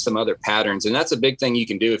go check some other patterns. And that's a big thing you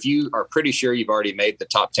can do if you are pretty sure you've already made the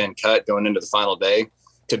top 10 cut going into the final day,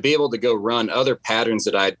 to be able to go run other patterns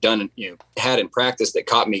that I had done, had in practice that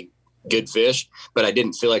caught me good fish, but I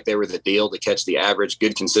didn't feel like they were the deal to catch the average,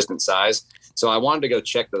 good, consistent size. So I wanted to go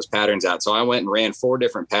check those patterns out. So I went and ran 4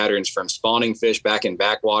 different patterns from spawning fish back in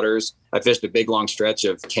backwaters. I fished a big long stretch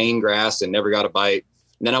of cane grass and never got a bite.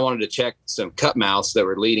 And then I wanted to check some cut mouths that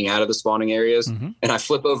were leading out of the spawning areas. Mm-hmm. And I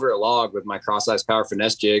flip over a log with my cross-size power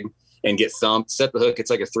finesse jig and get thumped, set the hook.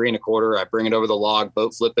 It's like a 3 1/4. I bring it over the log,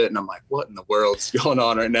 boat flip it. And I'm like, what in the world's going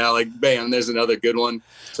on right now? Like, bam, there's another good one.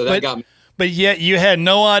 So that got me. But yet you had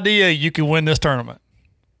no idea you could win this tournament.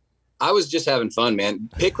 I was just having fun, man.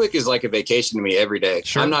 Pickwick is like a vacation to me every day.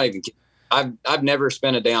 Sure. I'm not even kidding. I've never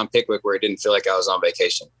spent a day on Pickwick where it didn't feel like I was on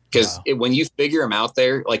vacation. Because when you figure them out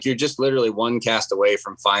there, like you're just literally one cast away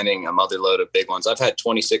from finding a mother load of big ones. I've had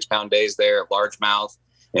 26-pound days there of largemouth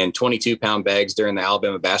and 22-pound bags during the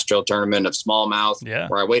Alabama Bass Trail Tournament of smallmouth,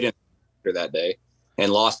 where I weighed in after that day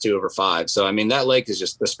and lost 2 over 5. So, I mean, that lake is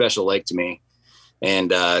just a special lake to me.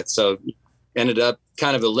 And so ended up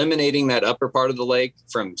kind of eliminating that upper part of the lake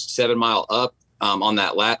from 7 Mile up on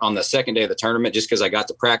the second day of the tournament, just because I got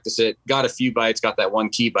to practice it, got a few bites, got that one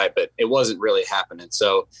key bite, but it wasn't really happening.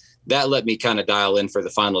 So that let me kind of dial in for the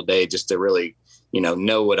final day just to really,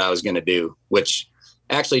 know what I was going to do, which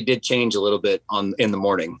actually did change a little bit in the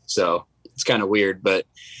morning. So it's kind of weird, but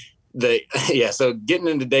so getting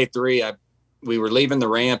into day 3, we were leaving the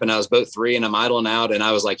ramp and I was boat 3 and I'm idling out. And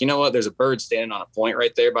I was like, you know what, there's a bird standing on a point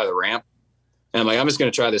right there by the ramp. And I'm like, I'm just going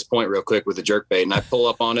to try this point real quick with a jerkbait. And I pull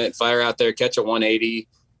up on it, fire out there, catch a 180,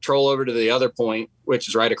 troll over to the other point, which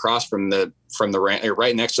is right across from the ramp,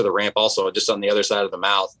 right next to the ramp, also just on the other side of the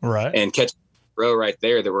mouth. Right. And catch a row right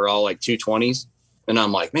there that were all like 220s. And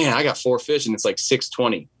I'm like, man, I got 4 fish and it's like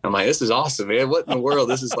 620. I'm like, this is awesome, man. What in the world?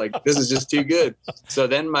 This is just too good. So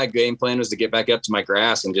then my game plan was to get back up to my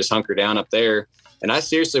grass and just hunker down up there. And I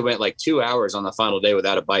seriously went like 2 hours on the final day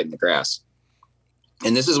without a bite in the grass.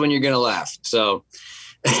 And this is when you're going to laugh. So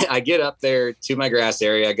I get up there to my grass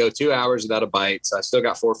area. I go 2 hours without a bite. So I still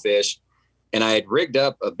got 4 fish. And I had rigged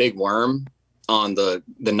up a big worm on the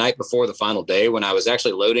night before the final day when I was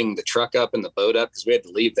actually loading the truck up and the boat up because we had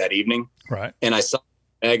to leave that evening. Right. And I saw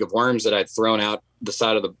a bag of worms that I'd thrown out the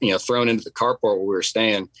side of thrown into the carport where we were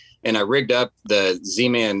staying. And I rigged up the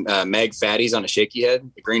Z-Man Mag Fatties on a shaky head,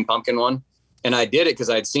 the green pumpkin one. And I did it because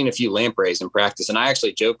I'd seen a few lampreys in practice. And I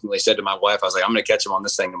actually jokingly said to my wife, I was like, I'm going to catch them on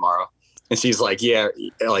this thing tomorrow. And she's like, yeah,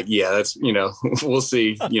 that's, we'll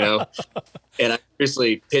see, And I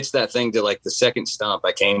seriously pitched that thing to like the second stump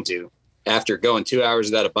I came to after going 2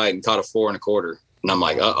 hours without a bite and caught a 4 1/4. And I'm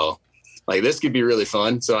like, uh-oh, like this could be really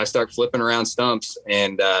fun. So I start flipping around stumps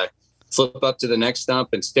and flip up to the next stump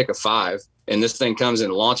and stick a 5. And this thing comes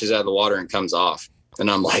and launches out of the water and comes off.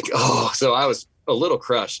 And I'm like, oh, so I was a little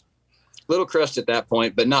crushed at that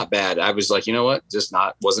point, but not bad. I was like, you know what?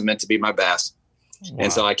 Wasn't meant to be my bass. Wow.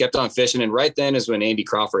 And so I kept on fishing. And right then is when Andy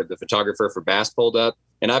Crawford, the photographer for bass, pulled up.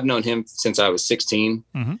 And I've known him since I was 16.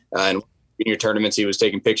 Mm-hmm. And junior tournaments he was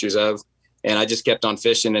taking pictures of. And I just kept on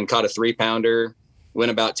fishing and caught a 3-pounder, went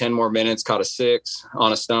about 10 more minutes, caught a 6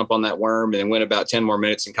 on a stump on that worm, and then went about 10 more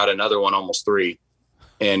minutes and caught another one, almost 3.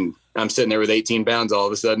 And I'm sitting there with 18 pounds all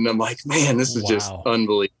of a sudden. I'm like, man, this is just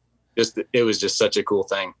unbelievable. It was just such a cool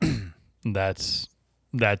thing. That's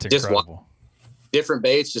incredible. Different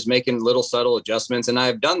baits, just making little subtle adjustments. And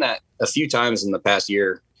I've done that a few times in the past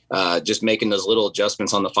year, just making those little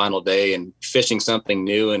adjustments on the final day and fishing something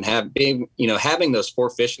new and having those 4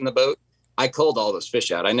 fish in the boat. I culled all those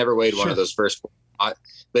fish out. I never weighed one of those first 4,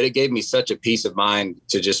 but it gave me such a peace of mind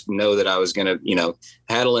to just know that I was going to,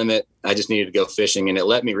 had a limit. I just needed to go fishing, and it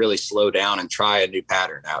let me really slow down and try a new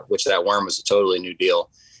pattern out, which that worm was a totally new deal,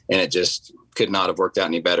 and it just could not have worked out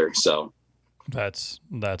any better. So that's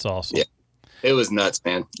awesome. Yeah, it was nuts,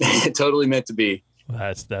 man. It totally meant to be.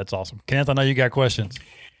 That's awesome. Kenneth, I know you got questions.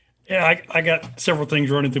 Yeah, I got several things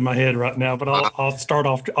running through my head right now, but I'll start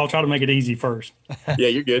off. I'll try to make it easy first. Yeah,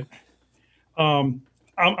 you're good. I'm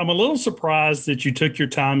a little surprised that you took your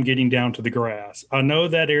time getting down to the grass. I know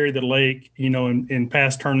that area of the lake, in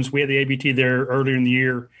past tournaments, we had the ABT there earlier in the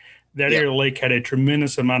year. That area of the lake had a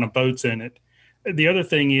tremendous amount of boats in it. The other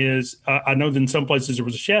thing is, I know that in some places there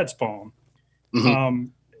was a shad spawn. Mm-hmm.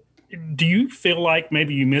 Do you feel like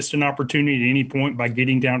maybe you missed an opportunity at any point by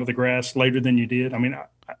getting down to the grass later than you did? I mean,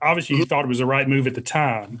 obviously you thought it was the right move at the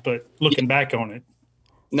time, but looking back on it,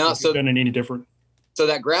 have you done it any different? So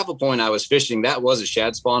that gravel point I was fishing, that was a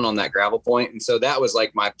shad spawn on that gravel point. And so that was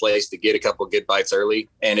like my place to get a couple good bites early.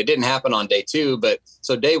 And it didn't happen on day 2, but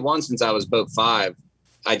so day 1, since I was boat 5,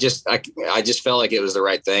 I just felt like it was the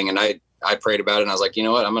right thing. And I prayed about it and I was like, you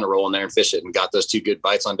know what, I'm going to roll in there and fish it, and got those 2 good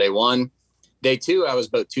bites on day 1. Day 2, I was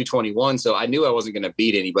boat 221. So I knew I wasn't going to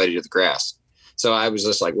beat anybody to the grass. So I was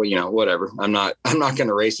just like, well, whatever. I'm not going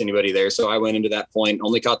to race anybody there. So I went into that point,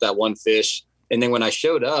 only caught that 1 fish. And then when I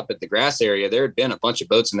showed up at the grass area, there had been a bunch of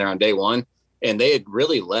boats in there on day 1, and they had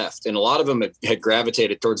really left. And a lot of them had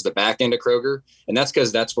gravitated towards the back end of Kroger. And that's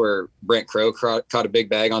because that's where Brent Crow caught a big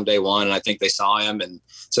bag on day 1. And I think they saw him. And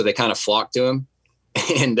so they kind of flocked to him,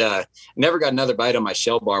 and never got another bite on my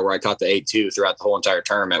shell bar where I caught the 8-2 throughout the whole entire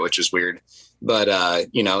tournament, which was weird. But, I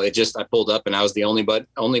pulled up and I was the only boat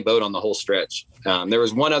on the whole stretch. There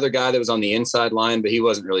was one other guy that was on the inside line, but he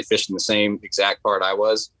wasn't really fishing the same exact part I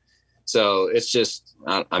was. So it's just,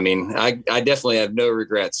 I definitely have no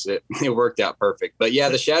regrets. It worked out perfect. But yeah,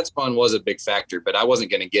 the shad spawn was a big factor, but I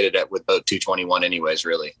wasn't going to get it with boat 221 anyways,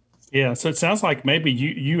 really. Yeah. So it sounds like maybe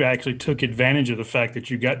you actually took advantage of the fact that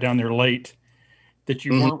you got down there late, that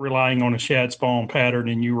you weren't relying on a shad spawn pattern,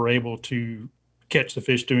 and you were able to catch the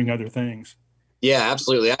fish doing other things. Yeah,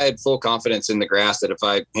 absolutely. I had full confidence in the grass that if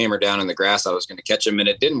I hammered down in the grass, I was going to catch them. And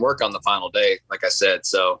it didn't work on the final day, like I said.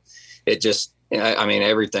 So it just,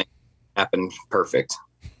 everything happened perfect.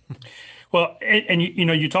 Well, and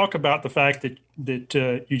you talk about the fact that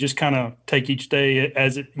you just kind of take each day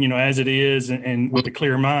as it is, and with a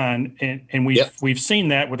clear mind. And we've seen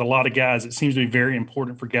that with a lot of guys. It seems to be very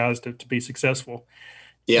important for guys to be successful.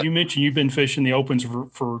 Yeah. You mentioned you've been fishing the opens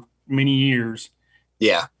for many years.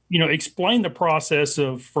 Yeah. Explain the process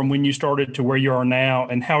of from when you started to where you are now,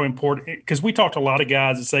 and how important, because we talked to a lot of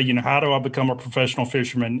guys that say, how do I become a professional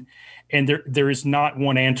fisherman? And there is not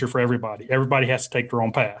one answer for everybody. Everybody has to take their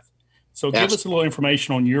own path. So give us a little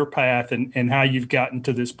information on your path and how you've gotten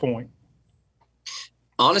to this point.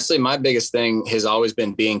 Honestly, my biggest thing has always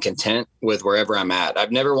been being content with wherever I'm at.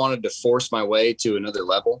 I've never wanted to force my way to another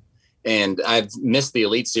level. And I've missed the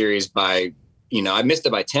Elite Series by, I missed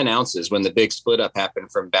it by 10 ounces when the big split up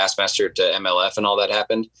happened from Bassmaster to MLF and all that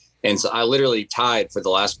happened. And so I literally tied for the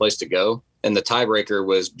last place to go. And the tiebreaker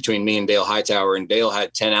was between me and Dale Hightower, and Dale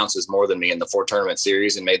had 10 ounces more than me in the 4-tournament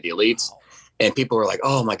series and made the Elites. And people were like,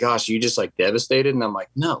 oh my gosh, you just like devastated. And I'm like,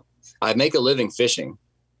 no, I make a living fishing.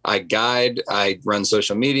 I guide, I run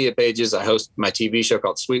social media pages. I host my TV show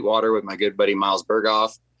called Sweetwater with my good buddy, Miles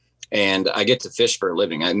Berghoff. And I get to fish for a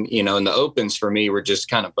living. And, and the opens for me were just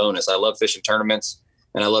kind of bonus. I love fishing tournaments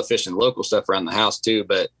and I love fishing local stuff around the house too.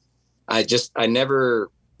 But I never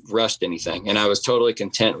rushed anything, and I was totally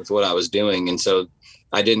content with what I was doing. And so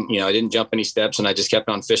I didn't jump any steps, and I just kept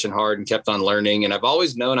on fishing hard and kept on learning. And I've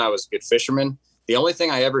always known I was a good fisherman. The only thing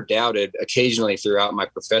I ever doubted occasionally throughout my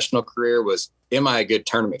professional career was, am I a good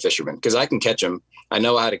tournament fisherman? Because I can catch them. I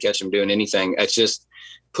know how to catch them doing anything. It's just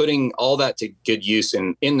putting all that to good use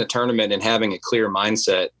in the tournament and having a clear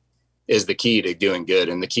mindset is the key to doing good,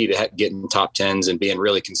 and the key to getting top 10s and being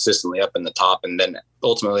really consistently up in the top, and then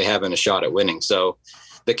ultimately having a shot at winning. So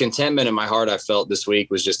the contentment in my heart I felt this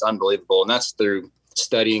week was just unbelievable. And that's through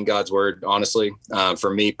studying God's word. Honestly,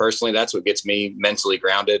 for me personally, that's what gets me mentally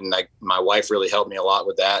grounded. And my wife really helped me a lot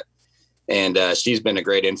with that. And she's been a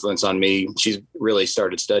great influence on me. She's really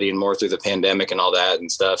started studying more through the pandemic and all that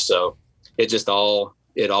and stuff. So it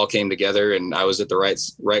all came together, and I was at the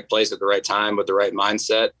right place at the right time with the right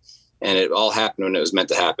mindset. And it all happened when it was meant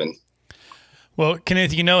to happen. Well,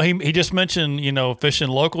 Kenneth, he just mentioned, fishing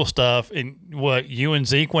local stuff, and what, you and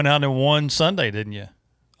Zeke went out and won Sunday, didn't you?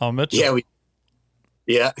 On Mitchell.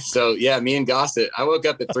 Yeah. So me and Gossett, I woke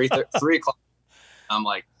up at 3 o'clock. I'm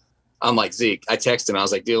like, Zeke, I texted him. I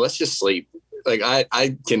was like, dude, let's just sleep. Like,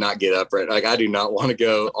 I cannot get up, right? Like, I do not want to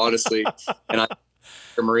go, honestly. And I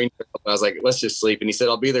was like, let's just sleep. And he said,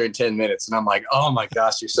 I'll be there in 10 minutes. And I'm like, oh my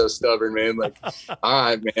gosh, you're so stubborn, man. Like, all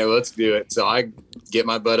right, man, let's do it. So I get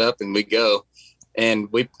my butt up and we go. And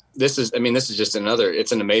this is just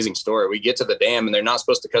it's an amazing story. We get to the dam, and they're not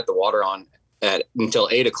supposed to cut the water on until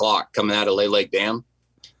 8 o'clock coming out of Lay Lake Dam.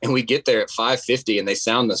 And we get there at 5:50, and they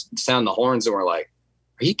sound the horns, and we're like,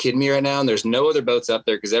 are you kidding me right now? And there's no other boats up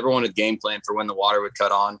there because everyone had game planned for when the water would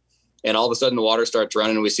cut on. And all of a sudden the water starts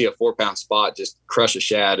running, and we see a 4-pound spot just crush a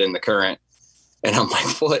shad in the current. And I'm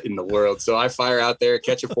like, what in the world? So I fire out there,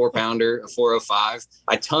 catch a 4-pounder, a 405.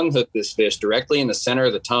 I tongue hook this fish directly in the center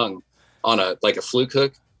of the tongue on a fluke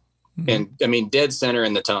hook. And dead center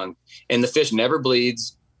in the tongue. And the fish never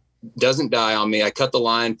bleeds, doesn't die on me. I cut the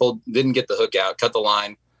line, didn't get the hook out, cut the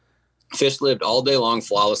line. Fish lived all day long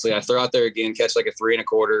flawlessly. I throw out there again, catch like a 3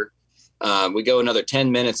 1/4. We go another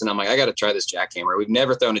 10 minutes, and I'm like, I got to try this jackhammer. We've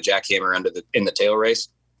never thrown a jackhammer in the tail race.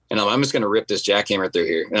 And I'm just going to rip this jackhammer through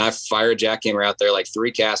here. And I fire a jackhammer out there, like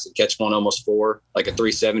 3 casts and catch one almost 4, like a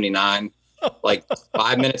 379. Like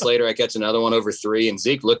 5 minutes later, I catch another one over 3. And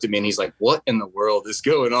Zeke looked at me and he's like, what in the world is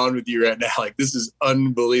going on with you right now? Like, this is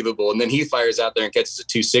unbelievable. And then he fires out there and catches a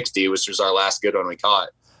 260, which was our last good one we caught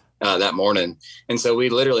that morning. And so we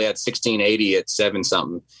literally had 1680 at 7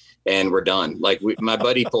 something. And we're done. Like my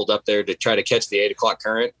buddy pulled up there to try to catch the 8 o'clock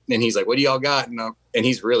current. And he's like, what do y'all got? And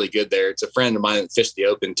he's really good there. It's a friend of mine that fished the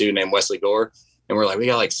Open too, named Wesley Gore. And we're like, we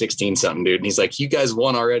got like 16 something, dude. And he's like, you guys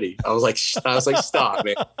won already. I was like, stop,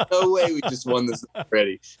 man. No way. We just won this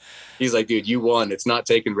already. He's like, dude, you won. It's not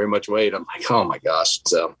taking very much weight. I'm like, oh my gosh.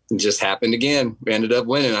 So it just happened again. We ended up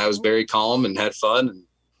winning. I was very calm and had fun, and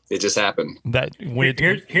it just happened.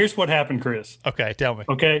 Here's what happened, Chris. Okay. Tell me.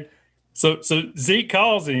 Okay. So Zeke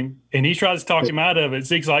calls him, and he tries to talk him out of it.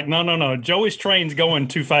 Zeke's like, no. Joey's train's going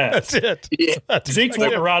too fast. That's it. Yeah. Zeke's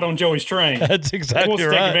wanting to ride on Joey's train. That's exactly right. He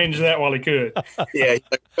wants to take advantage of that while he could. Yeah, he's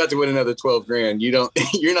like, about to win another 12 grand.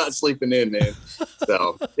 You're not sleeping in, man.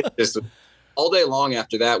 So it's just all day long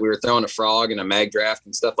after that, we were throwing a frog and a mag draft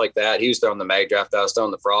and stuff like that. He was throwing the mag draft. I was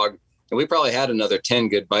throwing the frog. And we probably had another 10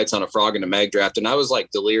 good bites on a frog and a mag draft. And I was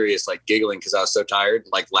like delirious, like giggling because I was so tired,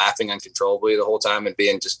 like laughing uncontrollably the whole time and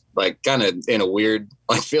being just like kind of in a weird,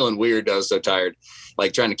 like feeling weird. I was so tired,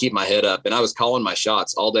 like trying to keep my head up. And I was calling my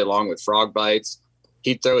shots all day long with frog bites.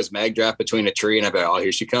 He'd throw his mag draft between a tree, and I'd be like, oh,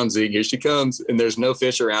 here she comes, Zeke, here she comes. And there's no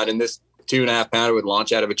fish around. And this 2.5 pounder would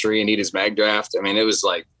launch out of a tree and eat his mag draft. I mean, it was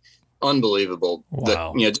like unbelievable.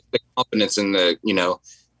 Wow. Just the confidence in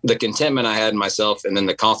the contentment I had in myself, and then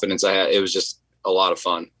the confidence I had, it was just a lot of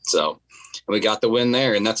fun. So we got the win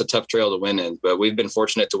there, and that's a tough trail to win in, but we've been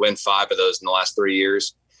fortunate to win 5 of those in the last 3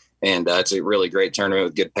 years. And it's a really great tournament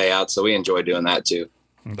with good payouts. So we enjoy doing that too.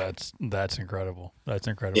 That's incredible. That's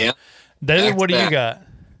incredible. Yeah. David, what do you got?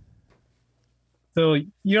 So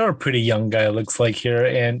you're a pretty young guy, it looks like here,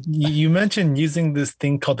 and you mentioned using this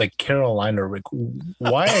thing called the Carolina rig.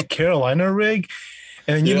 Why a Carolina rig?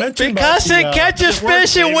 And you mentioned because it catches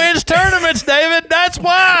fish and wins tournaments, David. That's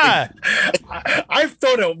why. I've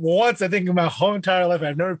thrown it once, I think, in my whole entire life.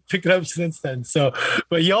 I've never picked it up since then. So,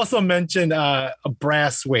 but you also mentioned a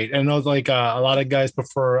brass weight. And I know like a lot of guys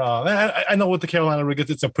prefer. I know with the Carolina rig,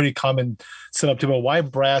 it's a pretty common setup too. But why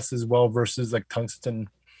brass as well versus like tungsten?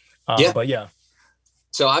 But yeah.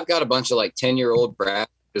 So I've got a bunch of like 10-year-old brass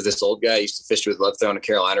because this old guy I used to fish with loved throwing a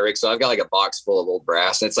Carolina rig. So I've got like a box full of old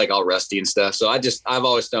brass and it's like all rusty and stuff. So I've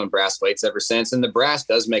always thrown brass weights ever since. And the brass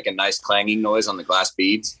does make a nice clanging noise on the glass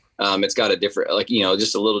beads. It's got a different, like,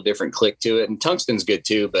 just a little different click to it. And tungsten's good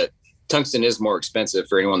too, but tungsten is more expensive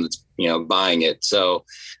for anyone that's, buying it. So,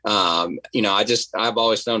 I've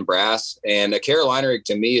always thrown brass, and a Carolina rig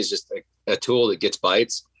to me is just a tool that gets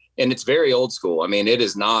bites. And it's very old school. I mean, it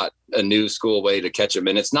is not a new school way to catch them.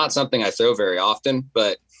 And it's not something I throw very often,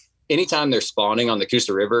 but anytime they're spawning on the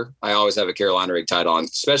Coosa River, I always have a Carolina rig tied on,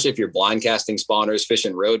 especially if you're blind casting spawners,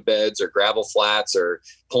 fishing road beds or gravel flats or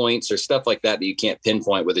points or stuff like that you can't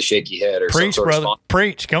pinpoint with a shaky head or preach, some sort brother. of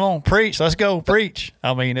Preach. Come on, preach. Let's go, preach.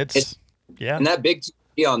 I mean, it's yeah. And that big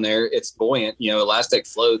TRD on there, it's buoyant, elastic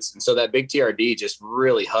floats. And so that big TRD just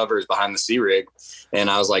really hovers behind the C rig. And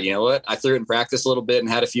I was like, you know what? I threw it in practice a little bit and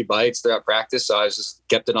had a few bites throughout practice. So I just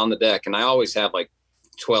kept it on the deck. And I always have like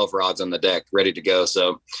 12 rods on the deck ready to go.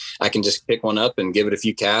 So I can just pick one up and give it a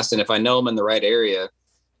few casts. And if I know I'm in the right area,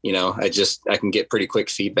 I can get pretty quick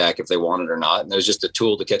feedback if they want it or not. And it was just a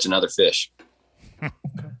tool to catch another fish.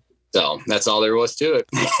 So that's all there was to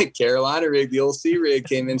it. Carolina rig, the old C rig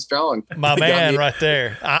came in strong. My man right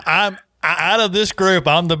there. I'm out of this group,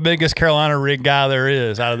 I'm the biggest Carolina rig guy there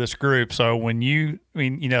is out of this group. So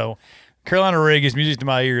Carolina rig is music to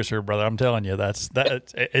my ears here, brother. I'm telling you,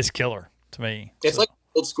 it's killer to me. It's like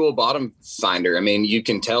old school bottom finder. I mean, you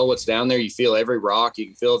can tell what's down there. You feel every rock. You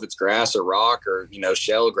can feel if it's grass or rock or,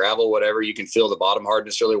 shell, gravel, whatever. You can feel the bottom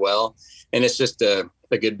hardness really well. And it's just a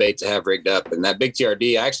good bait to have rigged up. And that big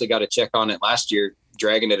TRD, I actually got a check on it last year,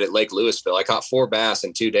 dragging it at Lake Louisville. I caught 4 bass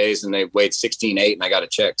in 2 days and they weighed 16.8 and I got a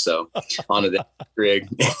check. So on the rig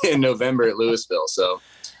in November at Louisville. So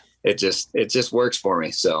it just works for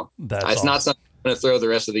me. So it's awesome. Not something I'm going to throw the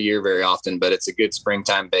rest of the year very often, but it's a good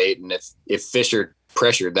springtime bait. And if fish are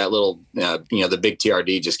pressured, that little, the big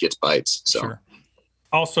TRD just gets bites. So sure.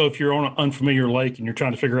 Also, if you're on an unfamiliar lake and you're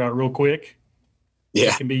trying to figure out real quick,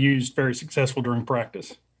 it can be used very successful during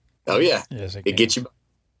practice. Oh yeah. Yes, it gets you.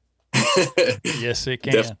 Yes, it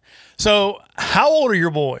can. So how old are your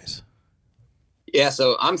boys? Yeah.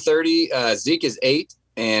 So I'm 30, Zeke is 8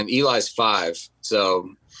 and Eli's 5. So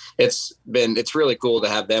it's really cool to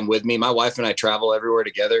have them with me. My wife and I travel everywhere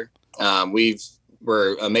together.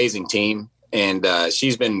 We're an amazing team. And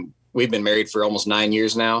we've been married for almost 9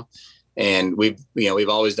 years now, and we've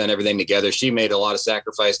always done everything together. She made a lot of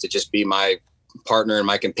sacrifice to just be my partner and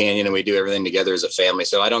my companion, and we do everything together as a family.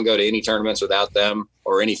 So I don't go to any tournaments without them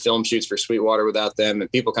or any film shoots for Sweetwater without them. And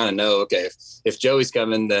people kind of know, okay, if Joey's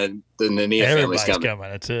coming, then the Nia family's coming.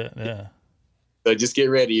 That's it. Yeah. So just get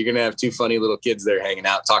ready. You're going to have 2 funny little kids there hanging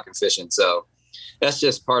out, talking fishing. So that's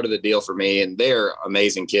just part of the deal for me. And they're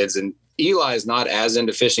amazing kids. And Eli is not as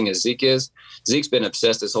into fishing as Zeke is. Zeke's been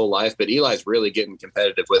obsessed his whole life, but Eli's really getting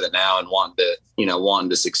competitive with it now and wanting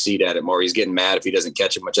to succeed at it more. He's getting mad if he doesn't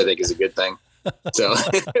catch him, which I think is a good thing. So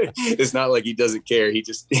it's not like he doesn't care. He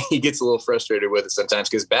gets a little frustrated with it sometimes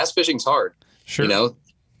because bass fishing's hard. Sure.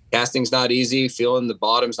 Casting's not easy. Feeling the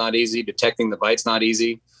bottom's not easy. Detecting the bite's not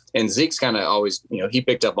easy. And Zeke's kind of always, he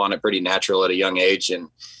picked up on it pretty natural at a young age. And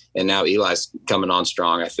now Eli's coming on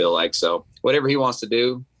strong, I feel like. So whatever he wants to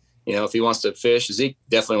do, if he wants to fish, Zeke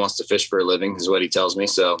definitely wants to fish for a living is what he tells me.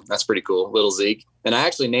 So that's pretty cool. Little Zeke. And I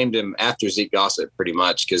actually named him after Zeke Gossett pretty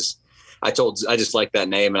much because I just like that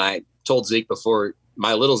name. And I told Zeke before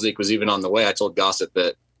my little Zeke was even on the way, I told Gossett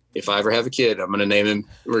that if I ever have a kid, we're going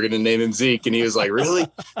to name him Zeke. And he was like, really?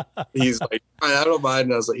 He's like, I don't mind.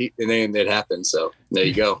 And I was like, and then it happened. So there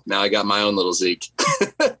you go. Now I got my own little Zeke.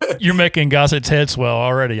 You're making Gossett's head swell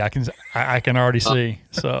already. I can already see.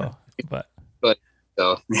 So, but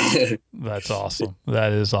that's awesome.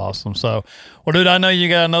 That is awesome. So, well, dude, I know you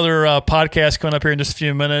got another podcast coming up here in just a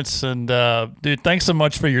few minutes. And dude, thanks so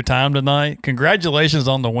much for your time tonight. Congratulations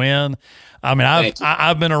on the win. I mean,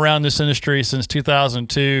 I've been around this industry since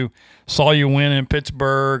 2002. Saw you win in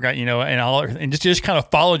Pittsburgh, and just kind of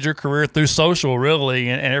followed your career through social, really,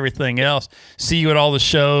 and everything else. See you at all the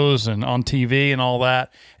shows and on TV and all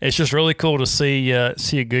that. It's just really cool to see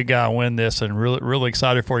a good guy win this, and really, really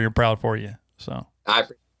excited for you and proud for you. So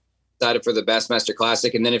excited for the Bassmaster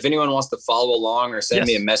Classic. And then if anyone wants to follow along or send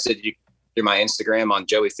me a message, you can through my Instagram on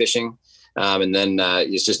Joey Fishing. And then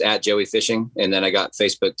it's just at Joey Fishing. And then I got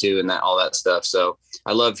Facebook too, and all that stuff. So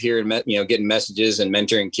I love hearing, getting messages and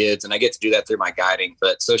mentoring kids, and I get to do that through my guiding,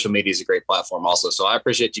 but social media is a great platform also. So I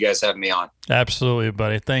appreciate you guys having me on. Absolutely,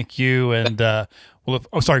 buddy. Thank you. And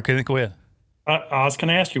sorry, go ahead. I was going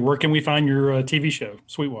to ask you, where can we find your TV show,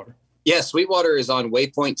 Sweetwater? Yeah, Sweetwater is on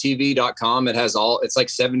waypointtv.com. It has it's like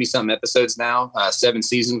 70 something episodes now, 7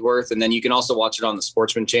 seasons worth. And then you can also watch it on the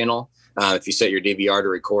Sportsman channel. If you set your DVR to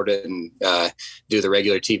record it and do the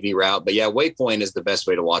regular TV route. But yeah, Waypoint is the best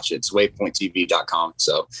way to watch it. It's waypointtv.com.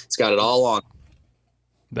 So it's got it all on.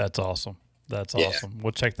 That's awesome. That's awesome.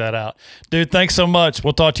 We'll check that out. Dude, thanks so much.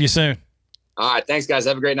 We'll talk to you soon. All right. Thanks, guys.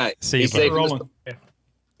 Have a great night. See you. Be safe.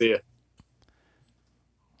 See ya.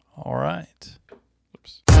 All right.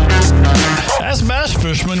 As bass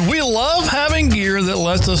fishermen, we love having gear that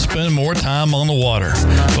lets us spend more time on the water.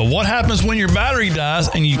 But what happens when your battery dies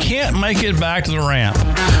and you can't make it back to the ramp?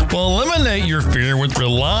 Well, eliminate your fear with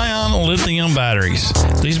Rely-On lithium batteries.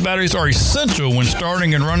 These batteries are essential when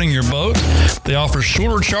starting and running your boat. They offer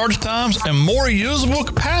shorter charge times and more usable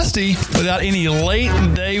capacity without any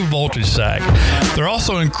late-day voltage sag. They're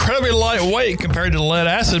also incredibly lightweight compared to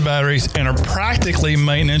lead-acid batteries and are practically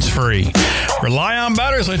maintenance-free. Rely-On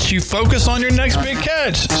batteries let you focus on your next big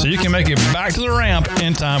catch so you can make it back to the ramp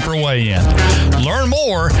in time for weigh-in. Learn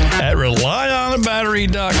more at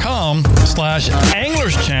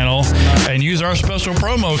RelyOnBattery.com/Anglers Channel and use our special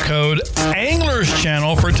promo code Anglers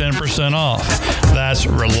Channel for 10% off. That's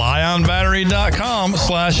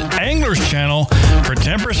RelyOnBattery.com/Anglers Channel for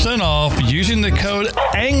 10% off using the code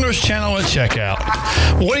Anglers Channel at checkout.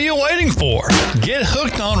 What are you waiting for? Get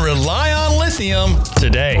hooked on Rely-On Lithium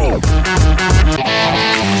today.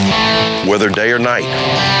 Whether day or night,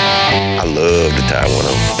 I love to tie one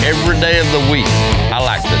on. Every day of the week, I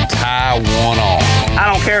like to tie one on. I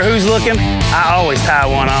don't care who's looking, I always tie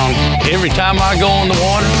one on. Every time I go on the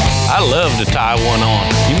water, I love to tie one on.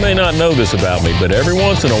 You may not know this about me, but every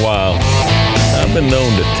once in a while, I've been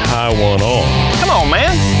known to tie one on. Come on,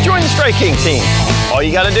 man. Join the Stray King team. All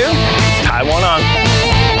you got to do, tie one on.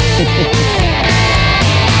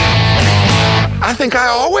 I think I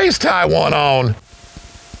always tie one on.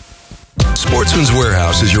 Sportsman's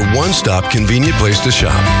Warehouse is your one-stop convenient place to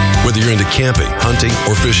shop. Whether you're into camping, hunting,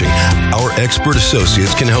 or fishing, our expert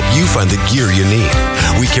associates can help you find the gear you need.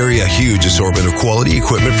 We carry a huge assortment of quality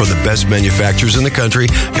equipment from the best manufacturers in the country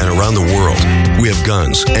and around the world. We have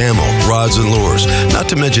guns, ammo, rods, and lures, not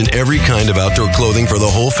to mention every kind of outdoor clothing for the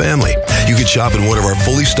whole family. You can shop in one of our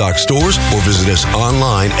fully stocked stores or visit us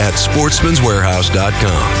online at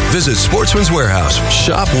sportsmanswarehouse.com. Visit Sportsman's Warehouse.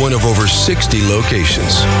 Shop one of over 60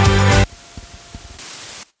 locations.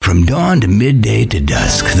 From dawn to midday to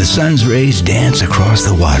dusk, the sun's rays dance across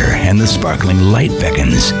the water and the sparkling light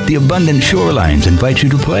beckons. The abundant shorelines invite you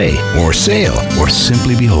to play or sail or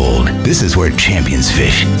simply behold. This is where champions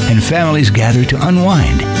fish and families gather to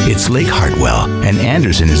unwind. It's Lake Hartwell, and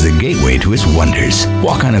Anderson is the gateway to its wonders.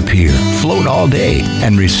 Walk on a pier, float all day,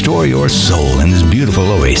 and restore your soul in this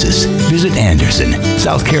beautiful oasis. Visit Anderson,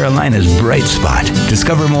 South Carolina's bright spot.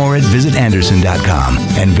 Discover more at visitanderson.com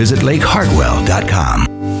and visit lakehartwell.com.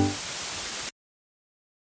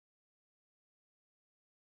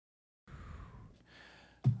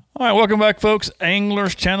 All right, welcome back, folks.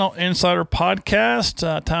 Anglers Channel Insider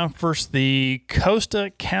Podcast. Time for the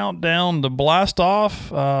Costa Countdown to blast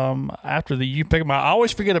off after the U pick 'em. I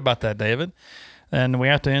always forget about that, David, and we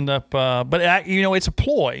have to end up. But it's a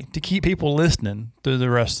ploy to keep people listening through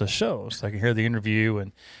the rest of the show, so they can hear the interview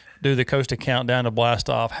and do the Costa Countdown to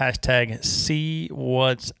blast off. # see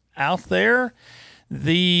what's out there.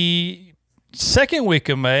 The second week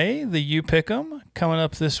of May, the U Pick'em coming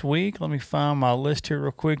up this week. Let me find my list here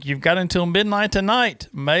real quick. You've got until midnight tonight,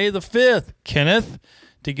 May the 5th, Kenneth,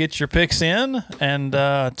 to get your picks in and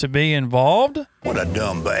to be involved. What a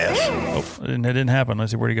dumb bass. Oh, it didn't happen.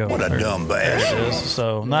 Let's see, where'd he go? What a dumb bass. There it is.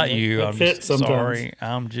 So, not you. I'm just sorry.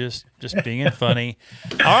 I'm just being funny.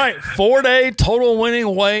 All right, 4-day total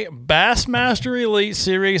winning weight Bassmaster Elite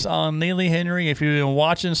Series on Neely Henry. If you've been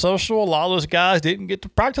watching social, a lot of those guys didn't get to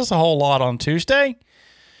practice a whole lot on Tuesday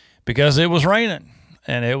because it was raining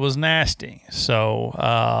and it was nasty. So,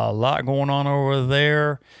 a lot going on over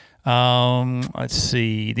there. Let's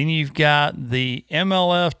see. Then you've got the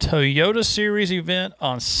MLF Toyota Series event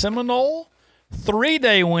on Seminole.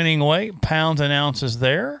 3-day winning weight, pounds and ounces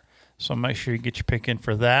there. So make sure you get your pick in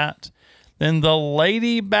for that. Then the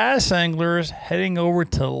Lady Bass Anglers heading over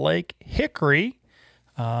to Lake Hickory.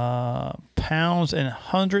 pounds and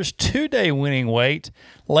hundreds, 2-day winning weight.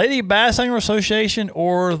 Lady Bass Angler Association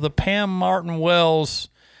or the Pam Martin Wells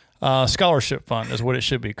Scholarship Fund is what it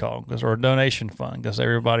should be called, or a donation fund, because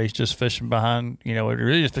everybody's just fishing behind, it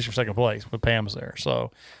really just fishing for second place with Pam's there.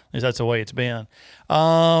 So at least that's the way it's been.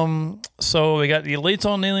 So we got the Elites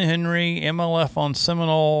on Neely Henry, MLF on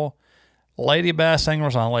Seminole, Lady Bass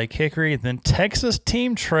Anglers on Lake Hickory, then Texas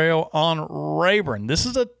Team Trail on Rayburn. This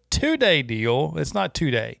is a 2-day deal. It's not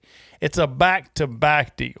 2-day. It's a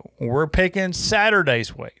back-to-back deal. We're picking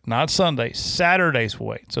Saturday's weight, not Sunday, Saturday's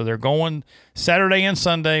weight. So they're going Saturday and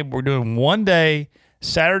Sunday. We're doing 1 day,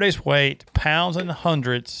 Saturday's weight, pounds and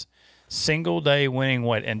hundreds, single-day winning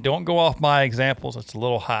weight. And don't go off my examples. It's a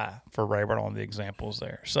little high for Rayburn on the examples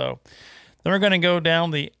there. So then we're going to go down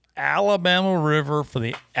the Alabama River for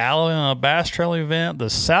the Alabama Bass Trail event, the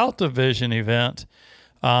South Division event.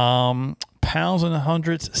 Pounds and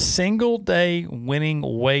hundreds, single day winning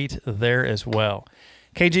weight there as well.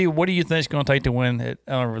 KG, what do you think is going to take to win it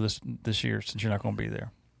this year, since you're not going to be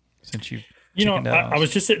there? Since I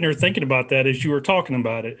was just sitting there thinking about that as you were talking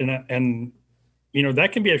about it, and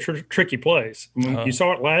that can be a tricky place. I mean, you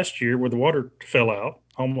saw it last year where the water fell out,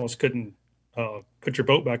 almost couldn't put your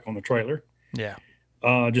boat back on the trailer. Yeah.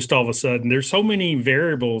 Just all of a sudden, there's so many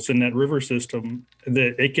variables in that river system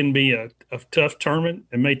that it can be a tough tournament.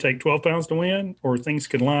 It may take 12 pounds to win, or things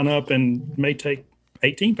could line up and may take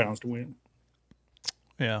 18 pounds to win.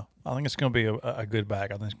 Yeah, I think it's going to be a good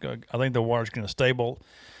bag. I think the water's going to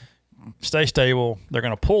stay stable. They're going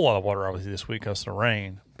to pull a lot of water obviously this week because of the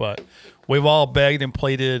rain. But we've all begged and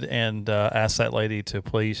pleaded and asked that lady to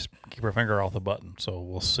please keep her finger off the button. So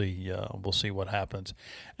we'll see. We'll see what happens.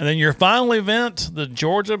 And then your final event, the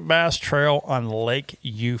Georgia Bass Trail on Lake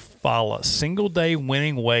Eufaula. Single day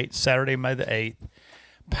winning weight, Saturday, May the 8th.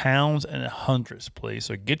 Pounds and hundreds, please.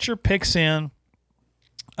 So get your picks in.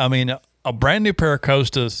 I mean, a brand new pair of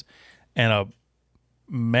Costas and a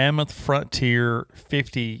Mammoth Frontier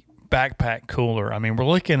 50 backpack cooler. I mean, we're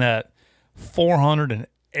looking at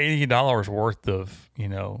 $480 worth of,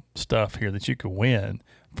 stuff here that you could win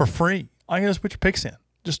for free. All you got to put your picks in.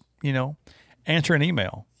 Just, answer an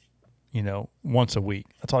email, once a week.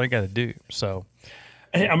 That's all you got to do. So,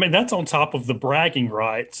 I mean, that's on top of the bragging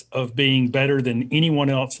rights of being better than anyone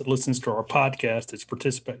else that listens to our podcast that's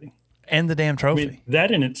participating. And the damn trophy. I mean,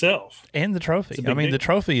 that in itself. And the trophy. The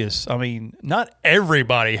trophy is, not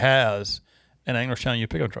everybody has an Angler's Channel You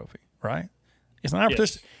Pick Up trophy, right? It's not.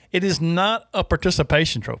 It is not a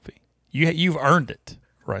participation trophy. You've earned it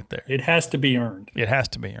right there. It has to be earned. It has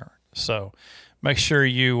to be earned. So make sure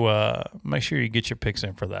you get your picks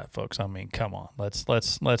in for that, folks. I mean, come on.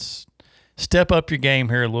 Let's step up your game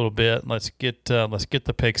here a little bit. Let's get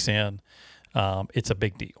the picks in. It's a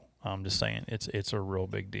big deal. I'm just saying it's a real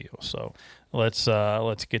big deal. So let's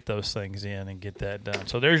get those things in and get that done.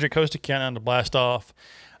 So there's your Costa Countdown to blast off.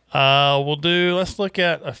 Let's look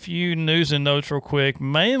at a few news and notes real quick.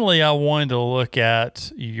 Mainly I wanted to look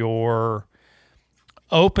at your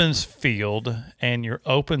Opens field and your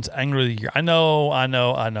Opens Angler of the Year. I know.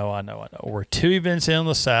 We're 2 events in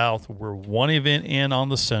the South. We're 1 event in on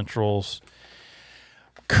the Centrals.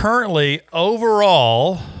 Currently,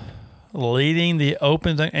 overall, leading the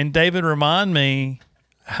Opens, and David, remind me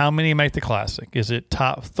how many make the Classic. Is it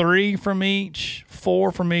top 3 from each,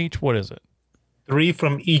 4 from each? What is it? 3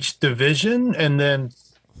 from each division, and then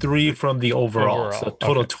 3 from the overall. So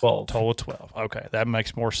total 12. Total 12. Okay, that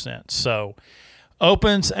makes more sense. So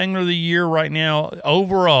Opens Angler of the Year right now,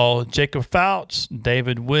 overall, Jacob Fouts,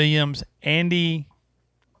 David Williams, Andy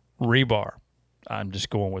Rebar. I'm just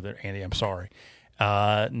going with it, Andy. I'm sorry.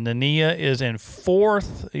 Nania is in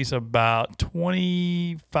 4th. He's about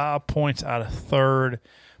 25 points out of 3rd.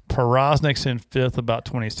 Porosnik's in 5th, about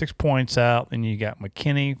 26 points out. And you got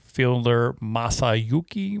McKinney, Fielder,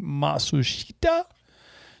 Masayuki Masushita,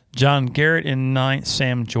 John Garrett in 9th,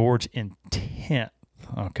 Sam George in 10th.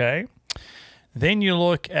 Okay. Then you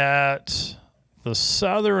look at the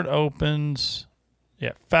Southern Opens.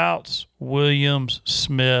 Yeah, Fouts, Williams,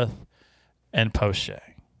 Smith, and Poche.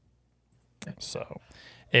 So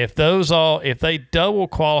if they double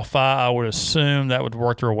qualify, I would assume that would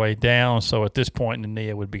work their way down. So at this point,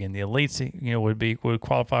 Nania would be in the elites, would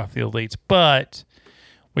qualify for the elites. But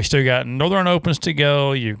we still got Northern Opens to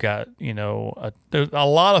go. You've got, there's a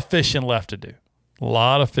lot of fishing left to do. So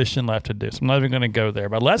I'm not even going to go there.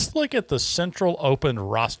 But let's look at the Central Open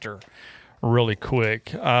roster really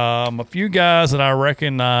quick. A few guys that I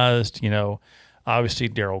recognized, obviously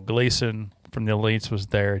Daryl Gleason from the elites was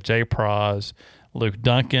there. Jay Praz, Luke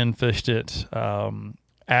Duncan fished it.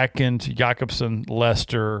 Atkins, Jacobson,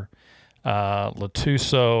 Lester,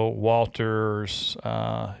 Latuso, Walters,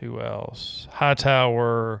 who else?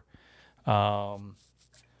 Hightower,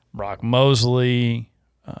 Brock Mosley,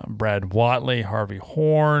 Brad Watley, Harvey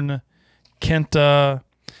Horn, Kenta.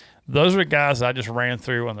 Those are guys I just ran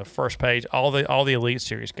through on the first page. All the Elite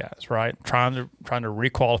Series guys, right? Trying to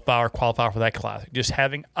requalify or qualify for that classic. Just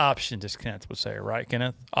having options, as Kenneth would say, right,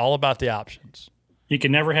 Kenneth? All about the options. You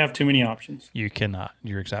can never have too many options. You cannot.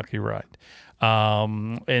 You're exactly right.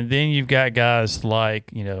 And then you've got guys like,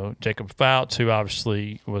 Jacob Fouts, who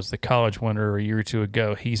obviously was the college winner a year or two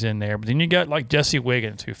ago. He's in there. But then you got like Jesse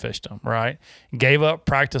Wiggins, who fished him, right? Gave up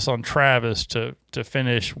practice on Travis to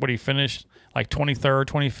finish. What he finished? Like 23rd,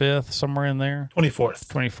 25th, somewhere in there?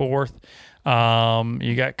 24th.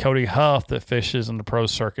 You got Cody Huff that fishes in the pro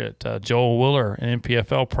circuit. Joel Willer, an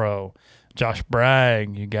NPFL pro. Josh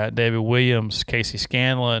Bragg. You got David Williams, Casey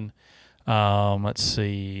Scanlon. Let's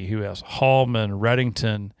see, who else? Hallman,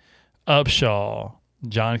 Reddington, Upshaw,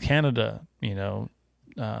 John Canada,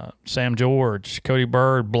 Sam George, Cody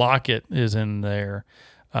Bird, Blockett is in there.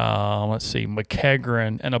 Let's see,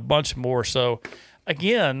 McKegren, and a bunch more. So,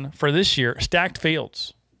 again, for this year, stacked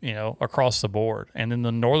fields, across the board. And then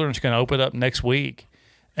the Northern's going to open up next week,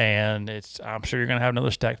 and I'm sure you're going to have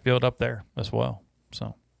another stacked field up there as well.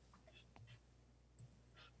 So.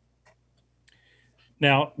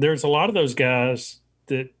 Now, there's a lot of those guys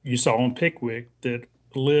that you saw on Pickwick that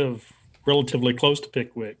live relatively close to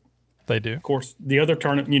Pickwick. They do. Of course, the other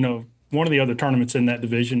tournament, one of the other tournaments in that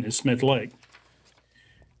division is Smith Lake,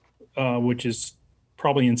 which is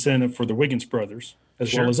probably incentive for the Wiggins brothers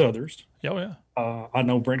as well as others. Oh, yeah. I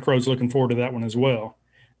know Brent Crow's looking forward to that one as well.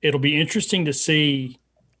 It'll be interesting to see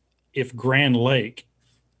if Grand Lake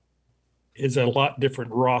is a lot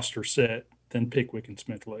different roster set than Pickwick and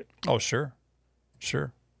Smith Lake. Oh, sure.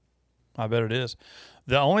 Sure. I bet it is.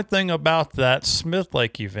 The only thing about that Smith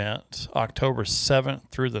Lake event, October 7th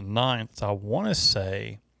through the 9th, I want to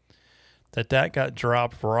say that got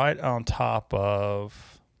dropped right on top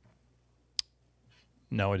of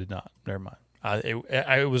 – no, it did not. Never mind.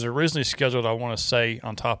 It was originally scheduled, I want to say,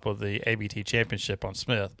 on top of the ABT Championship on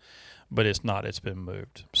Smith, but it's not. It's been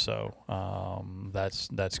moved. So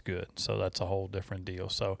that's good. So that's a whole different deal.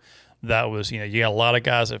 So that was, you got a lot of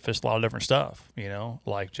guys that fish a lot of different stuff,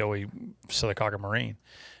 like Joey Silicaca Marine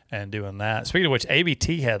and doing that. Speaking of which,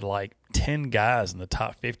 ABT had like 10 guys in the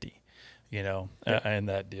top 50, in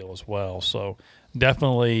that deal as well. So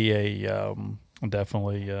definitely a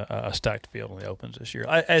stacked field in the opens this year,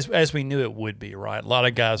 as we knew it would be, right? A lot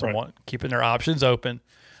of guys want keeping their options open,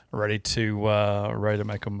 ready to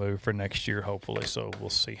make a move for next year, hopefully. So we'll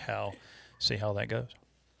see how that goes.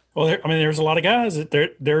 Well, there's a lot of guys that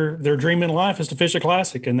their dream in life is to fish a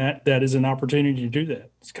classic, and that is an opportunity to do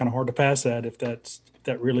that. It's kind of hard to pass that if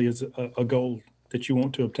that really is a goal that you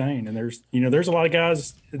want to obtain. And there's a lot of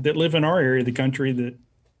guys that live in our area of the country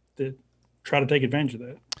that try to take advantage of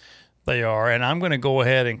that. They are, and I'm going to go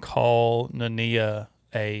ahead and call Nania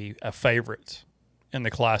a favorite in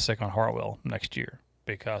the classic on Hartwell next year,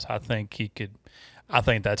 because I think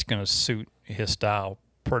that's going to suit his style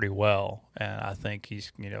pretty well, and I think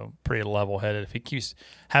he's pretty level-headed. If he keeps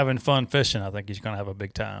having fun fishing, I think he's going to have a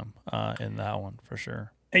big time in that one for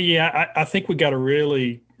sure. Yeah, I think we got to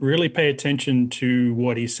really, really pay attention to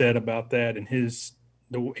what he said about that and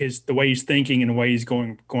the way he's thinking and the way he's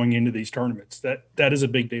going into these tournaments. That is a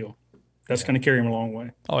big deal. That's going to carry him a long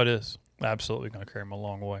way. Oh, it is absolutely going to carry him a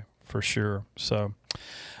long way for sure. So.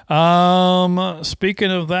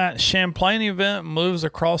 Speaking of that, Champlain event moves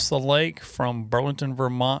across the lake from Burlington,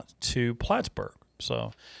 Vermont to Plattsburgh.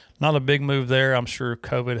 So not a big move there. I'm sure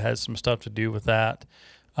COVID had some stuff to do with that.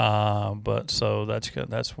 But so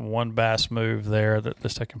that's one bass move there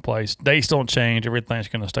that's taking place. Dates don't change. Everything's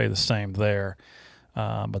going to stay the same there.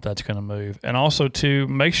 But that's going to move. And also to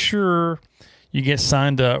make sure you get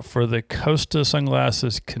signed up for the Costa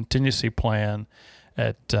Sunglasses contingency plan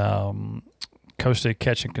at, Costa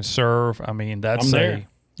Catch and Conserve. I mean, that's I'm there.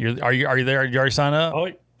 Are you there? Did you already sign up?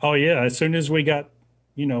 Oh yeah. As soon as we got,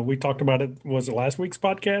 we talked about it. Was it last week's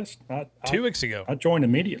podcast? 2 weeks ago. I joined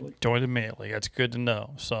immediately. That's good to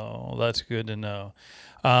know. So that's good to know.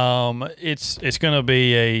 It's going to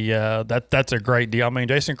be that's a great deal. I mean,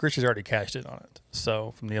 Jason Christie's already cashed in on it.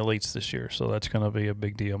 So from the elites this year. So that's going to be a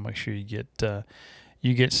big deal. Make sure you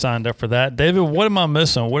get signed up for that. David, what am I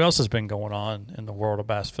missing? What else has been going on in the world of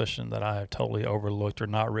bass fishing that I have totally overlooked or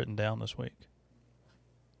not written down this week?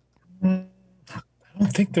 I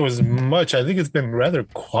don't think there was much. I think it's been rather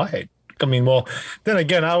quiet. I mean, well, then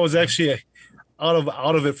again, I was actually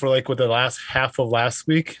out of it for like the last half of last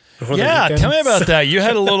week. Yeah, tell me about that. You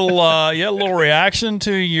had a little reaction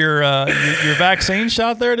to your vaccine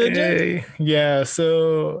shot there, didn't you? Yeah.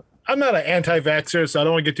 So I'm not an anti-vaxxer, so I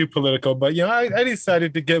don't want to get too political. But I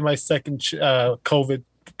decided to get my second COVID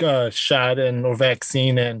shot or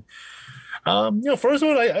vaccine, and first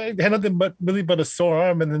one I had nothing but a sore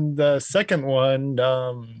arm, and then the second one,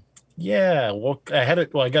 I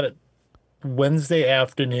got it Wednesday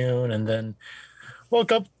afternoon, and then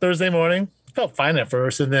woke up Thursday morning. Felt fine at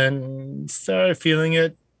first, and then started feeling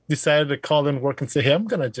it. Decided to call in work and say, "Hey, I'm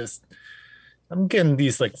getting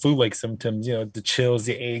these like flu-like symptoms. The chills,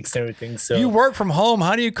 the aches, and everything." So you work from home.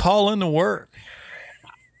 How do you call in to work?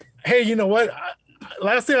 Hey, you know what?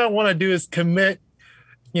 Last thing I want to do is commit,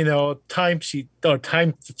 timesheet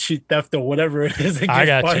theft or whatever it is. I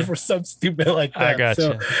got you. For something stupid like that. I got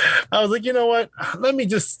you. I was like, you know what? Let me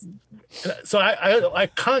just. So I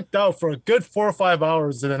conked out for a good 4 or 5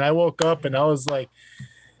 hours, and then I woke up and I was like,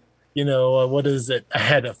 what is it? I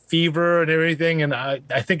had a fever and everything, and I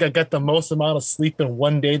think I got the most amount of sleep in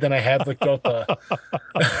one day than I had throughout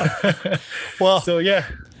the. Well, so yeah,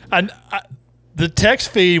 the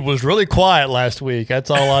text feed was really quiet last week. That's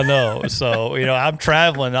all I know. So I'm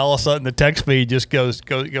traveling, and all of a sudden the text feed just goes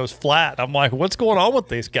flat. I'm like, what's going on with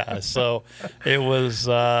these guys? So it was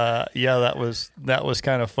that was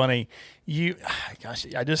kind of funny.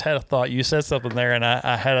 I just had a thought. You said something there, and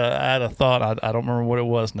I had a thought. I don't remember what it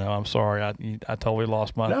was now. I'm sorry. I totally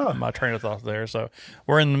lost my train of thought there. So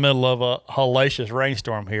we're in the middle of a hellacious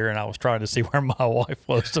rainstorm here, and I was trying to see where my wife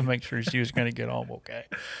was to make sure she was going to get home okay.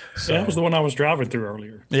 So that was the one I was driving through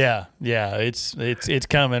earlier. Yeah. It's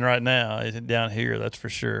coming right now. It's down here, that's for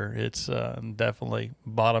sure. It's definitely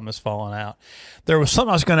bottom is falling out. There was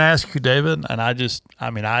something I was going to ask you, David, and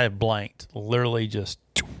I have blanked. Literally just.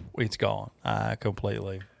 It's gone.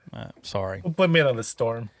 Completely. Sorry. We'll blame it on the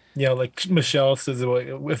storm. Like Michelle says,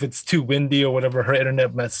 if it's too windy or whatever, her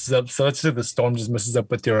internet messes up. So let's say the storm just messes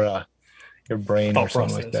up with your brain or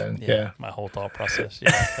something like that. Yeah, my whole thought process.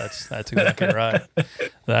 Yeah, that's exactly right.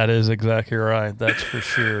 That is exactly right. That's for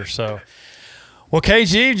sure. So, well,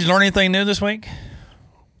 KG, did you learn anything new this week?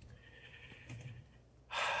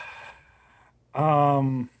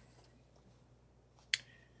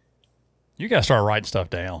 You got to start writing stuff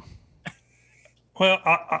down. Well,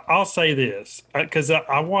 I'll say this because I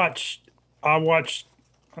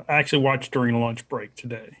actually watched during lunch break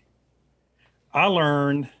today. I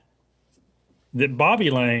learned that Bobby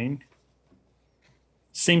Lane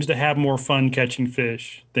seems to have more fun catching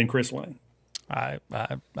fish than Chris Lane. I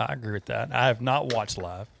agree with that. I have not watched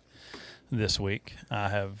live this week. I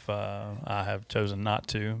have chosen not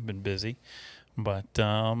to. Been busy, but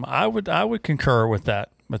I would concur with that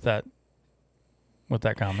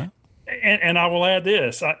comment. And I will add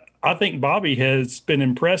this. I think Bobby has been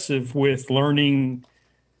impressive with learning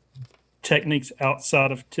techniques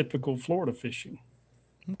outside of typical Florida fishing.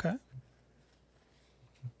 Okay.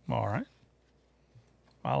 All right.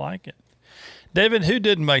 I like it. David, who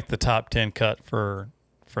didn't make the top 10 cut for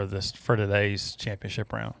today's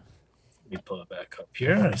championship round? Let me pull it back up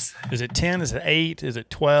here. Is it 10? Is it 8? Is it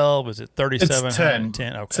 12? Is it 37? It's 10.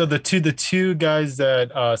 10. Okay. So the two guys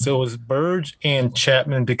that so it was Burge and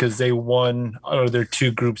Chapman, because they won out of their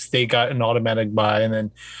two groups, they got an automatic bye, and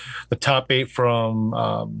then the top 8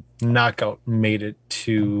 from Knockout made it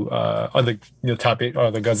to top 8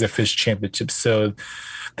 are the guys that fished championships. So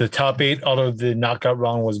the top 8 out of the knockout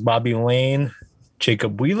round was Bobby Lane,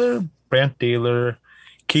 Jacob Wheeler, Brant Daler,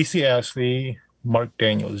 Casey Ashley, Mark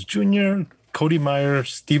Daniels Jr., Cody Meyer,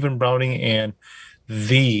 Stephen Browning, and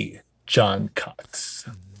the John Cox.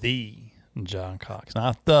 The John Cox.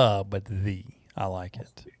 Not the, but the. I like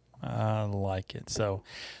it. I like it. So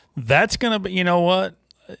that's going to be, you know what?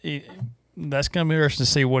 That's going to be interesting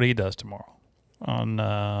to see what he does tomorrow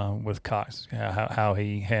on with Cox, how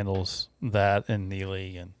he handles that and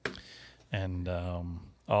Neely and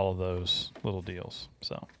all of those little deals.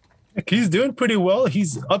 So. He's doing pretty well.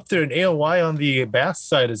 He's up there in AOY on the bass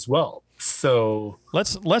side as well. So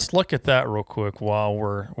let's look at that real quick while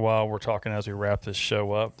we're talking as we wrap this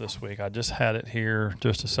show up this week. I just had it here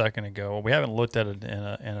just a second ago. We haven't looked at it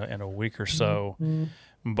in a week or so,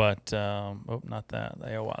 but not that. The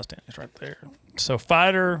AOY standings right there. So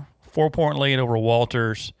Fighter 4-point lead over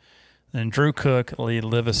Walters, then Drew Cook, Lee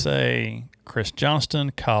Livesey, Chris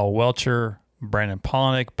Johnston, Kyle Welcher, Brandon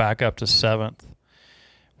Polnick back up to 7th.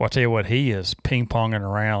 Well, I'll tell you what, he is ping-ponging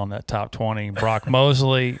around that top 20. Brock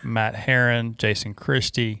Mosley, Matt Herron, Jason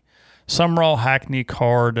Christie, Summerall, Hackney,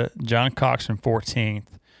 Card, John Cox in 14th,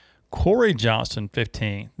 Corey Johnston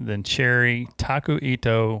 15th, then Cherry, Taku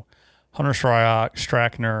Ito, Hunter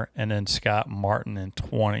Strackner, and then Scott Martin in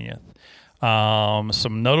 20th.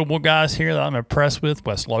 Some notable guys here that I'm impressed with.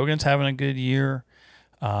 Wes Logan's having a good year.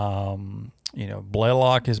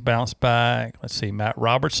 Blaylock has bounced back. Let's see, Matt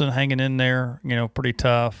Robertson hanging in there, pretty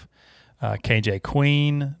tough. KJ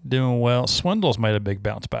Queen doing well. Swindle's made a big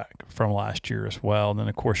bounce back from last year as well. And then,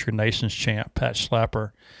 of course, your nation's champ, Pat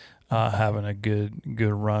Schlapper, having a good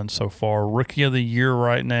run so far. Rookie of the year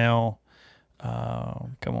right now.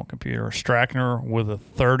 Come on, computer. Strackner with a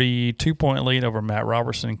 32-point lead over Matt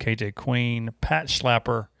Robertson, KJ Queen, Pat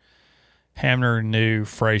Schlapper, Hamner, New,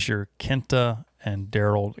 Frazier, Kenta, and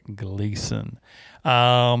Daryl Gleason.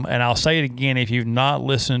 And I'll say it again, if you've not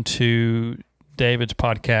listened to David's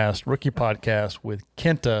podcast, Rookie Podcast with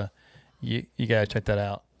Kenta, you got to check that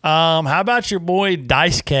out. How about your boy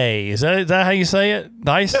Dice K? Is that how you say it?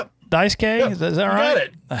 Dice K? Yep. Is that right?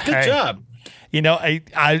 Got it. Good job.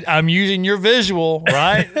 I'm using your visual,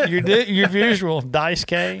 right? your visual, Dice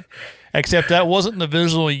K. Except that wasn't the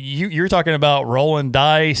visual. You're talking about rolling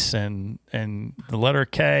dice and the letter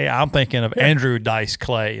K. I'm thinking of Andrew Dice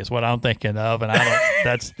Clay is what I'm thinking of, and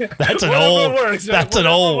that's an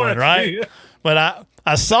old one, right? But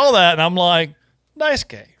I saw that and I'm like, Dice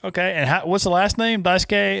K, okay. And what's the last name? Dice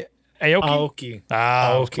K Aoki.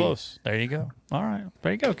 Aoki. Close. There you go. All right,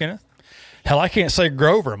 there you go, Kenneth. Hell, I can't say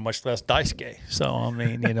Grover, much less Dice K. So I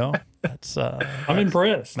mean, that's. I'm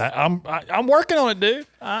impressed. I'm working on it, dude.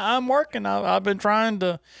 I'm working. I've been trying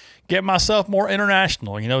to get myself more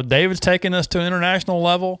international. David's taking us to an international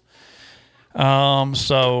level.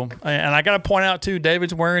 So, and I got to point out too,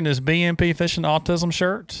 David's wearing his BMP Fishing Autism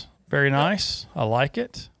shirt. Very nice. I like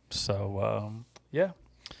it. So, yeah,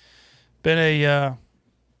 been a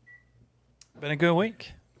good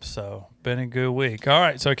week. So, been a good week. All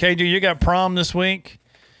right. So, KJ, you got prom this week.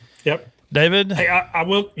 Yep. David? Hey, I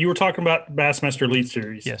will. You were talking about Bassmaster Elite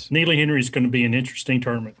Series. Yes. Neely Henry is going to be an interesting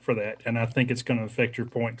tournament for that, and I think it's going to affect your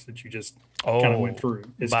points that you just kind of went through.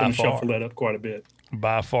 It's going to shuffle that up quite a bit.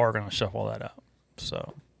 By far going to shuffle that up.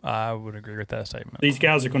 So, I would agree with that statement. These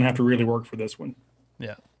guys are going to have to really work for this one.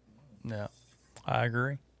 Yeah. Yeah. I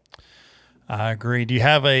agree. Do you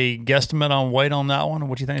have a guesstimate on weight on that one?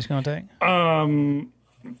 What do you think it's going to take?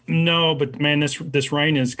 No, but man, this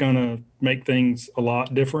rain is going to make things a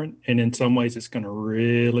lot different, and in some ways, it's going to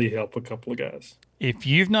really help a couple of guys. If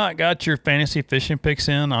you've not got your fantasy fishing picks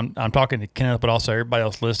in, I'm talking to Kenneth, but also everybody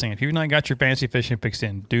else listening. If you've not got your fantasy fishing picks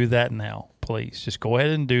in, do that now, please. Just go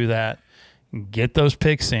ahead and do that. Get those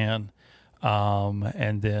picks in,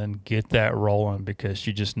 and then get that rolling because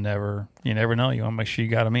you never know. You want to make sure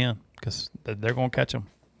you got them in because they're going to catch them.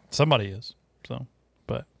 Somebody is. So,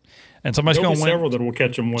 and somebody's going to win. Several that will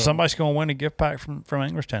catch them well. Somebody's going to win a gift pack from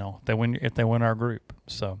Angler's Channel if they win our group.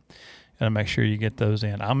 So, gotta make sure you get those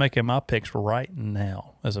in. I'm making my picks right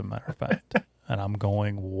now, as a matter of fact, and I'm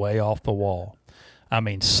going way off the wall. I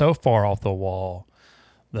mean, so far off the wall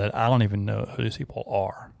that I don't even know who these people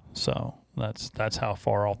are. So that's how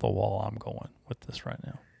far off the wall I'm going with this right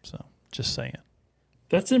now. So just saying.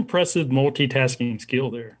 That's impressive multitasking skill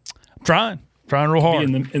there. I'm trying real hard.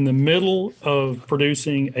 In the middle of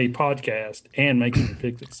producing a podcast and making the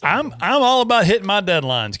picks. I'm all about hitting my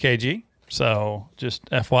deadlines, KG. So just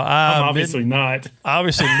FYI, I'm obviously not.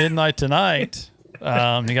 Obviously, midnight tonight. You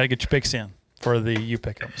got to get your picks in for the you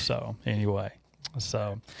pick them. So anyway,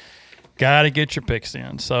 got to get your picks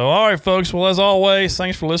in. So all right, folks. Well, as always,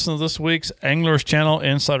 thanks for listening to this week's Anglers Channel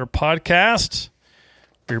Insider Podcast.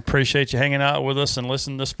 We appreciate you hanging out with us and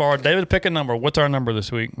listening this far. David, pick a number. What's our number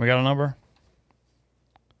this week? We got a number?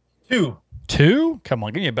 2. 2? Come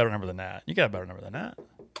on, give me a better number than that. You got a better number than that.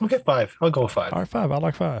 Okay, 5. I'll go with 5. All right, 5. I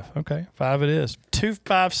like 5. Okay, 5 it is.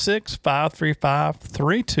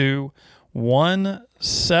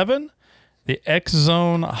 256-535-3217. The X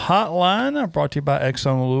Zone hotline brought to you by X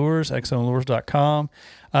Zone Lures, xzonelures.com.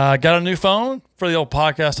 Got a new phone for the old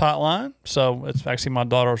podcast hotline. So it's actually my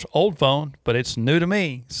daughter's old phone, but it's new to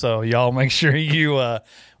me. So y'all make sure you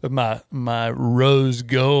with my rose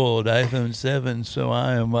gold iPhone 7. So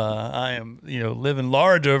I am living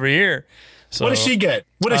large over here. So, what does she get?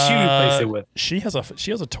 What does she replace it with? She has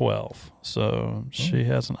a 12. So she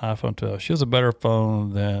has an iPhone 12. She has a better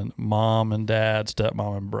phone than mom and dad,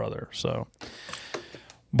 stepmom and brother. So,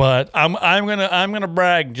 but I'm gonna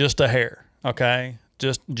brag just a hair. Okay,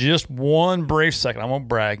 just one brief second. I'm gonna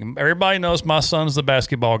brag. Everybody knows my son's the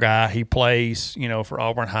basketball guy. He plays, for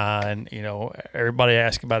Auburn High, and everybody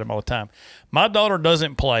asks about him all the time. My daughter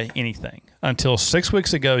doesn't play anything until 6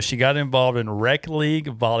 weeks ago. She got involved in rec league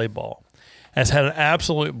volleyball. Has had an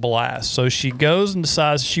absolute blast. So she goes and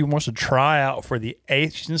decides she wants to try out for the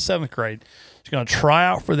 8th. She's in 7th grade. She's going to try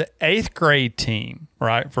out for the 8th grade team,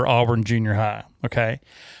 right, for Auburn Junior High, okay?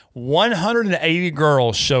 180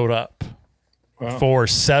 girls showed up for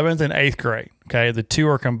 7th and 8th grade, okay? The two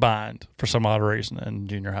are combined for some odd reason in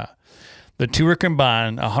junior high. The two are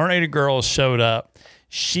combined. 180 girls showed up.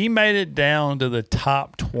 She made it down to the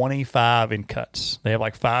top 25 in cuts. They have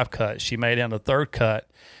like 5 cuts. She made it down to the 3rd cut.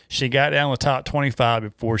 She got down to the top 25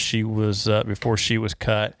 before she was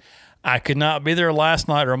cut. I could not be there last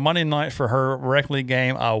night or Monday night for her rec league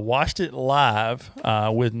game. I watched it live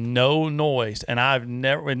with no noise, and I've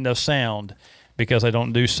never with no sound because I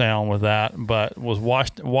don't do sound with that. But was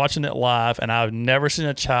watching it live, and I've never seen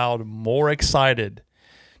a child more excited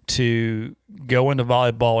to go into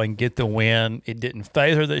volleyball and get the win. It didn't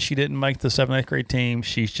faze her that she didn't make the 7th, 8th grade team.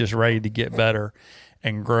 She's just ready to get better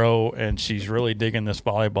and grow, and she's really digging this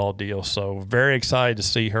volleyball deal. So very excited to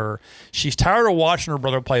see her. She's tired of watching her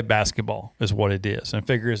brother play basketball is what it is, and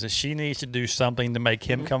figures that she needs to do something to make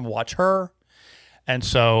him come watch her. And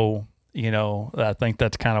so, I think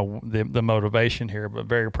that's kind of the motivation here, but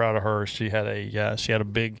very proud of her. She had a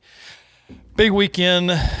big weekend,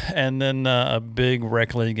 and then a big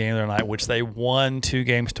rec league game the other night, which they won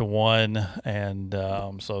 2-1, and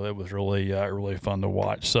so it was really fun to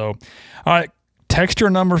watch. So, all right, texture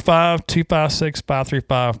number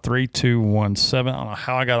 5-256-535-3217. I don't know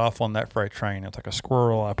how I got off on that freight train. It's like a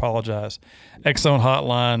squirrel. I apologize. X-Zone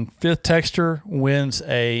Hotline. 5th texture wins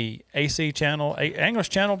a AC Channel, Anglers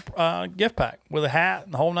Channel gift pack with a hat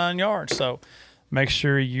and the whole 9 yards. So make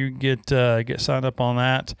sure you get signed up on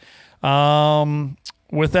that.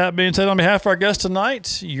 With that being said, on behalf of our guest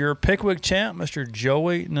tonight, your Pickwick champ, Mr.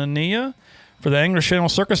 Joey Nania. For the Anglers Channel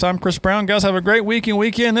Circus, I'm Chris Brown. Guys, have a great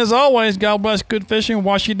weekend. As always, God bless, good fishing.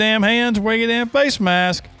 Wash your damn hands, wear your damn face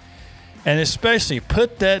mask, and especially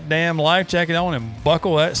put that damn life jacket on and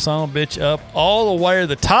buckle that son of a bitch up all the way to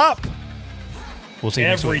the top. We'll see you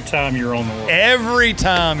next week. Every time you're on the water. Every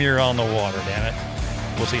time you're on the water, damn it.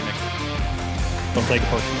 We'll see you next week. Don't take it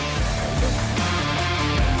personally.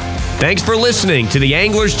 Thanks for listening to the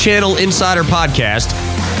Anglers Channel Insider Podcast,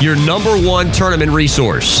 your #1 tournament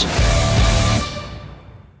resource.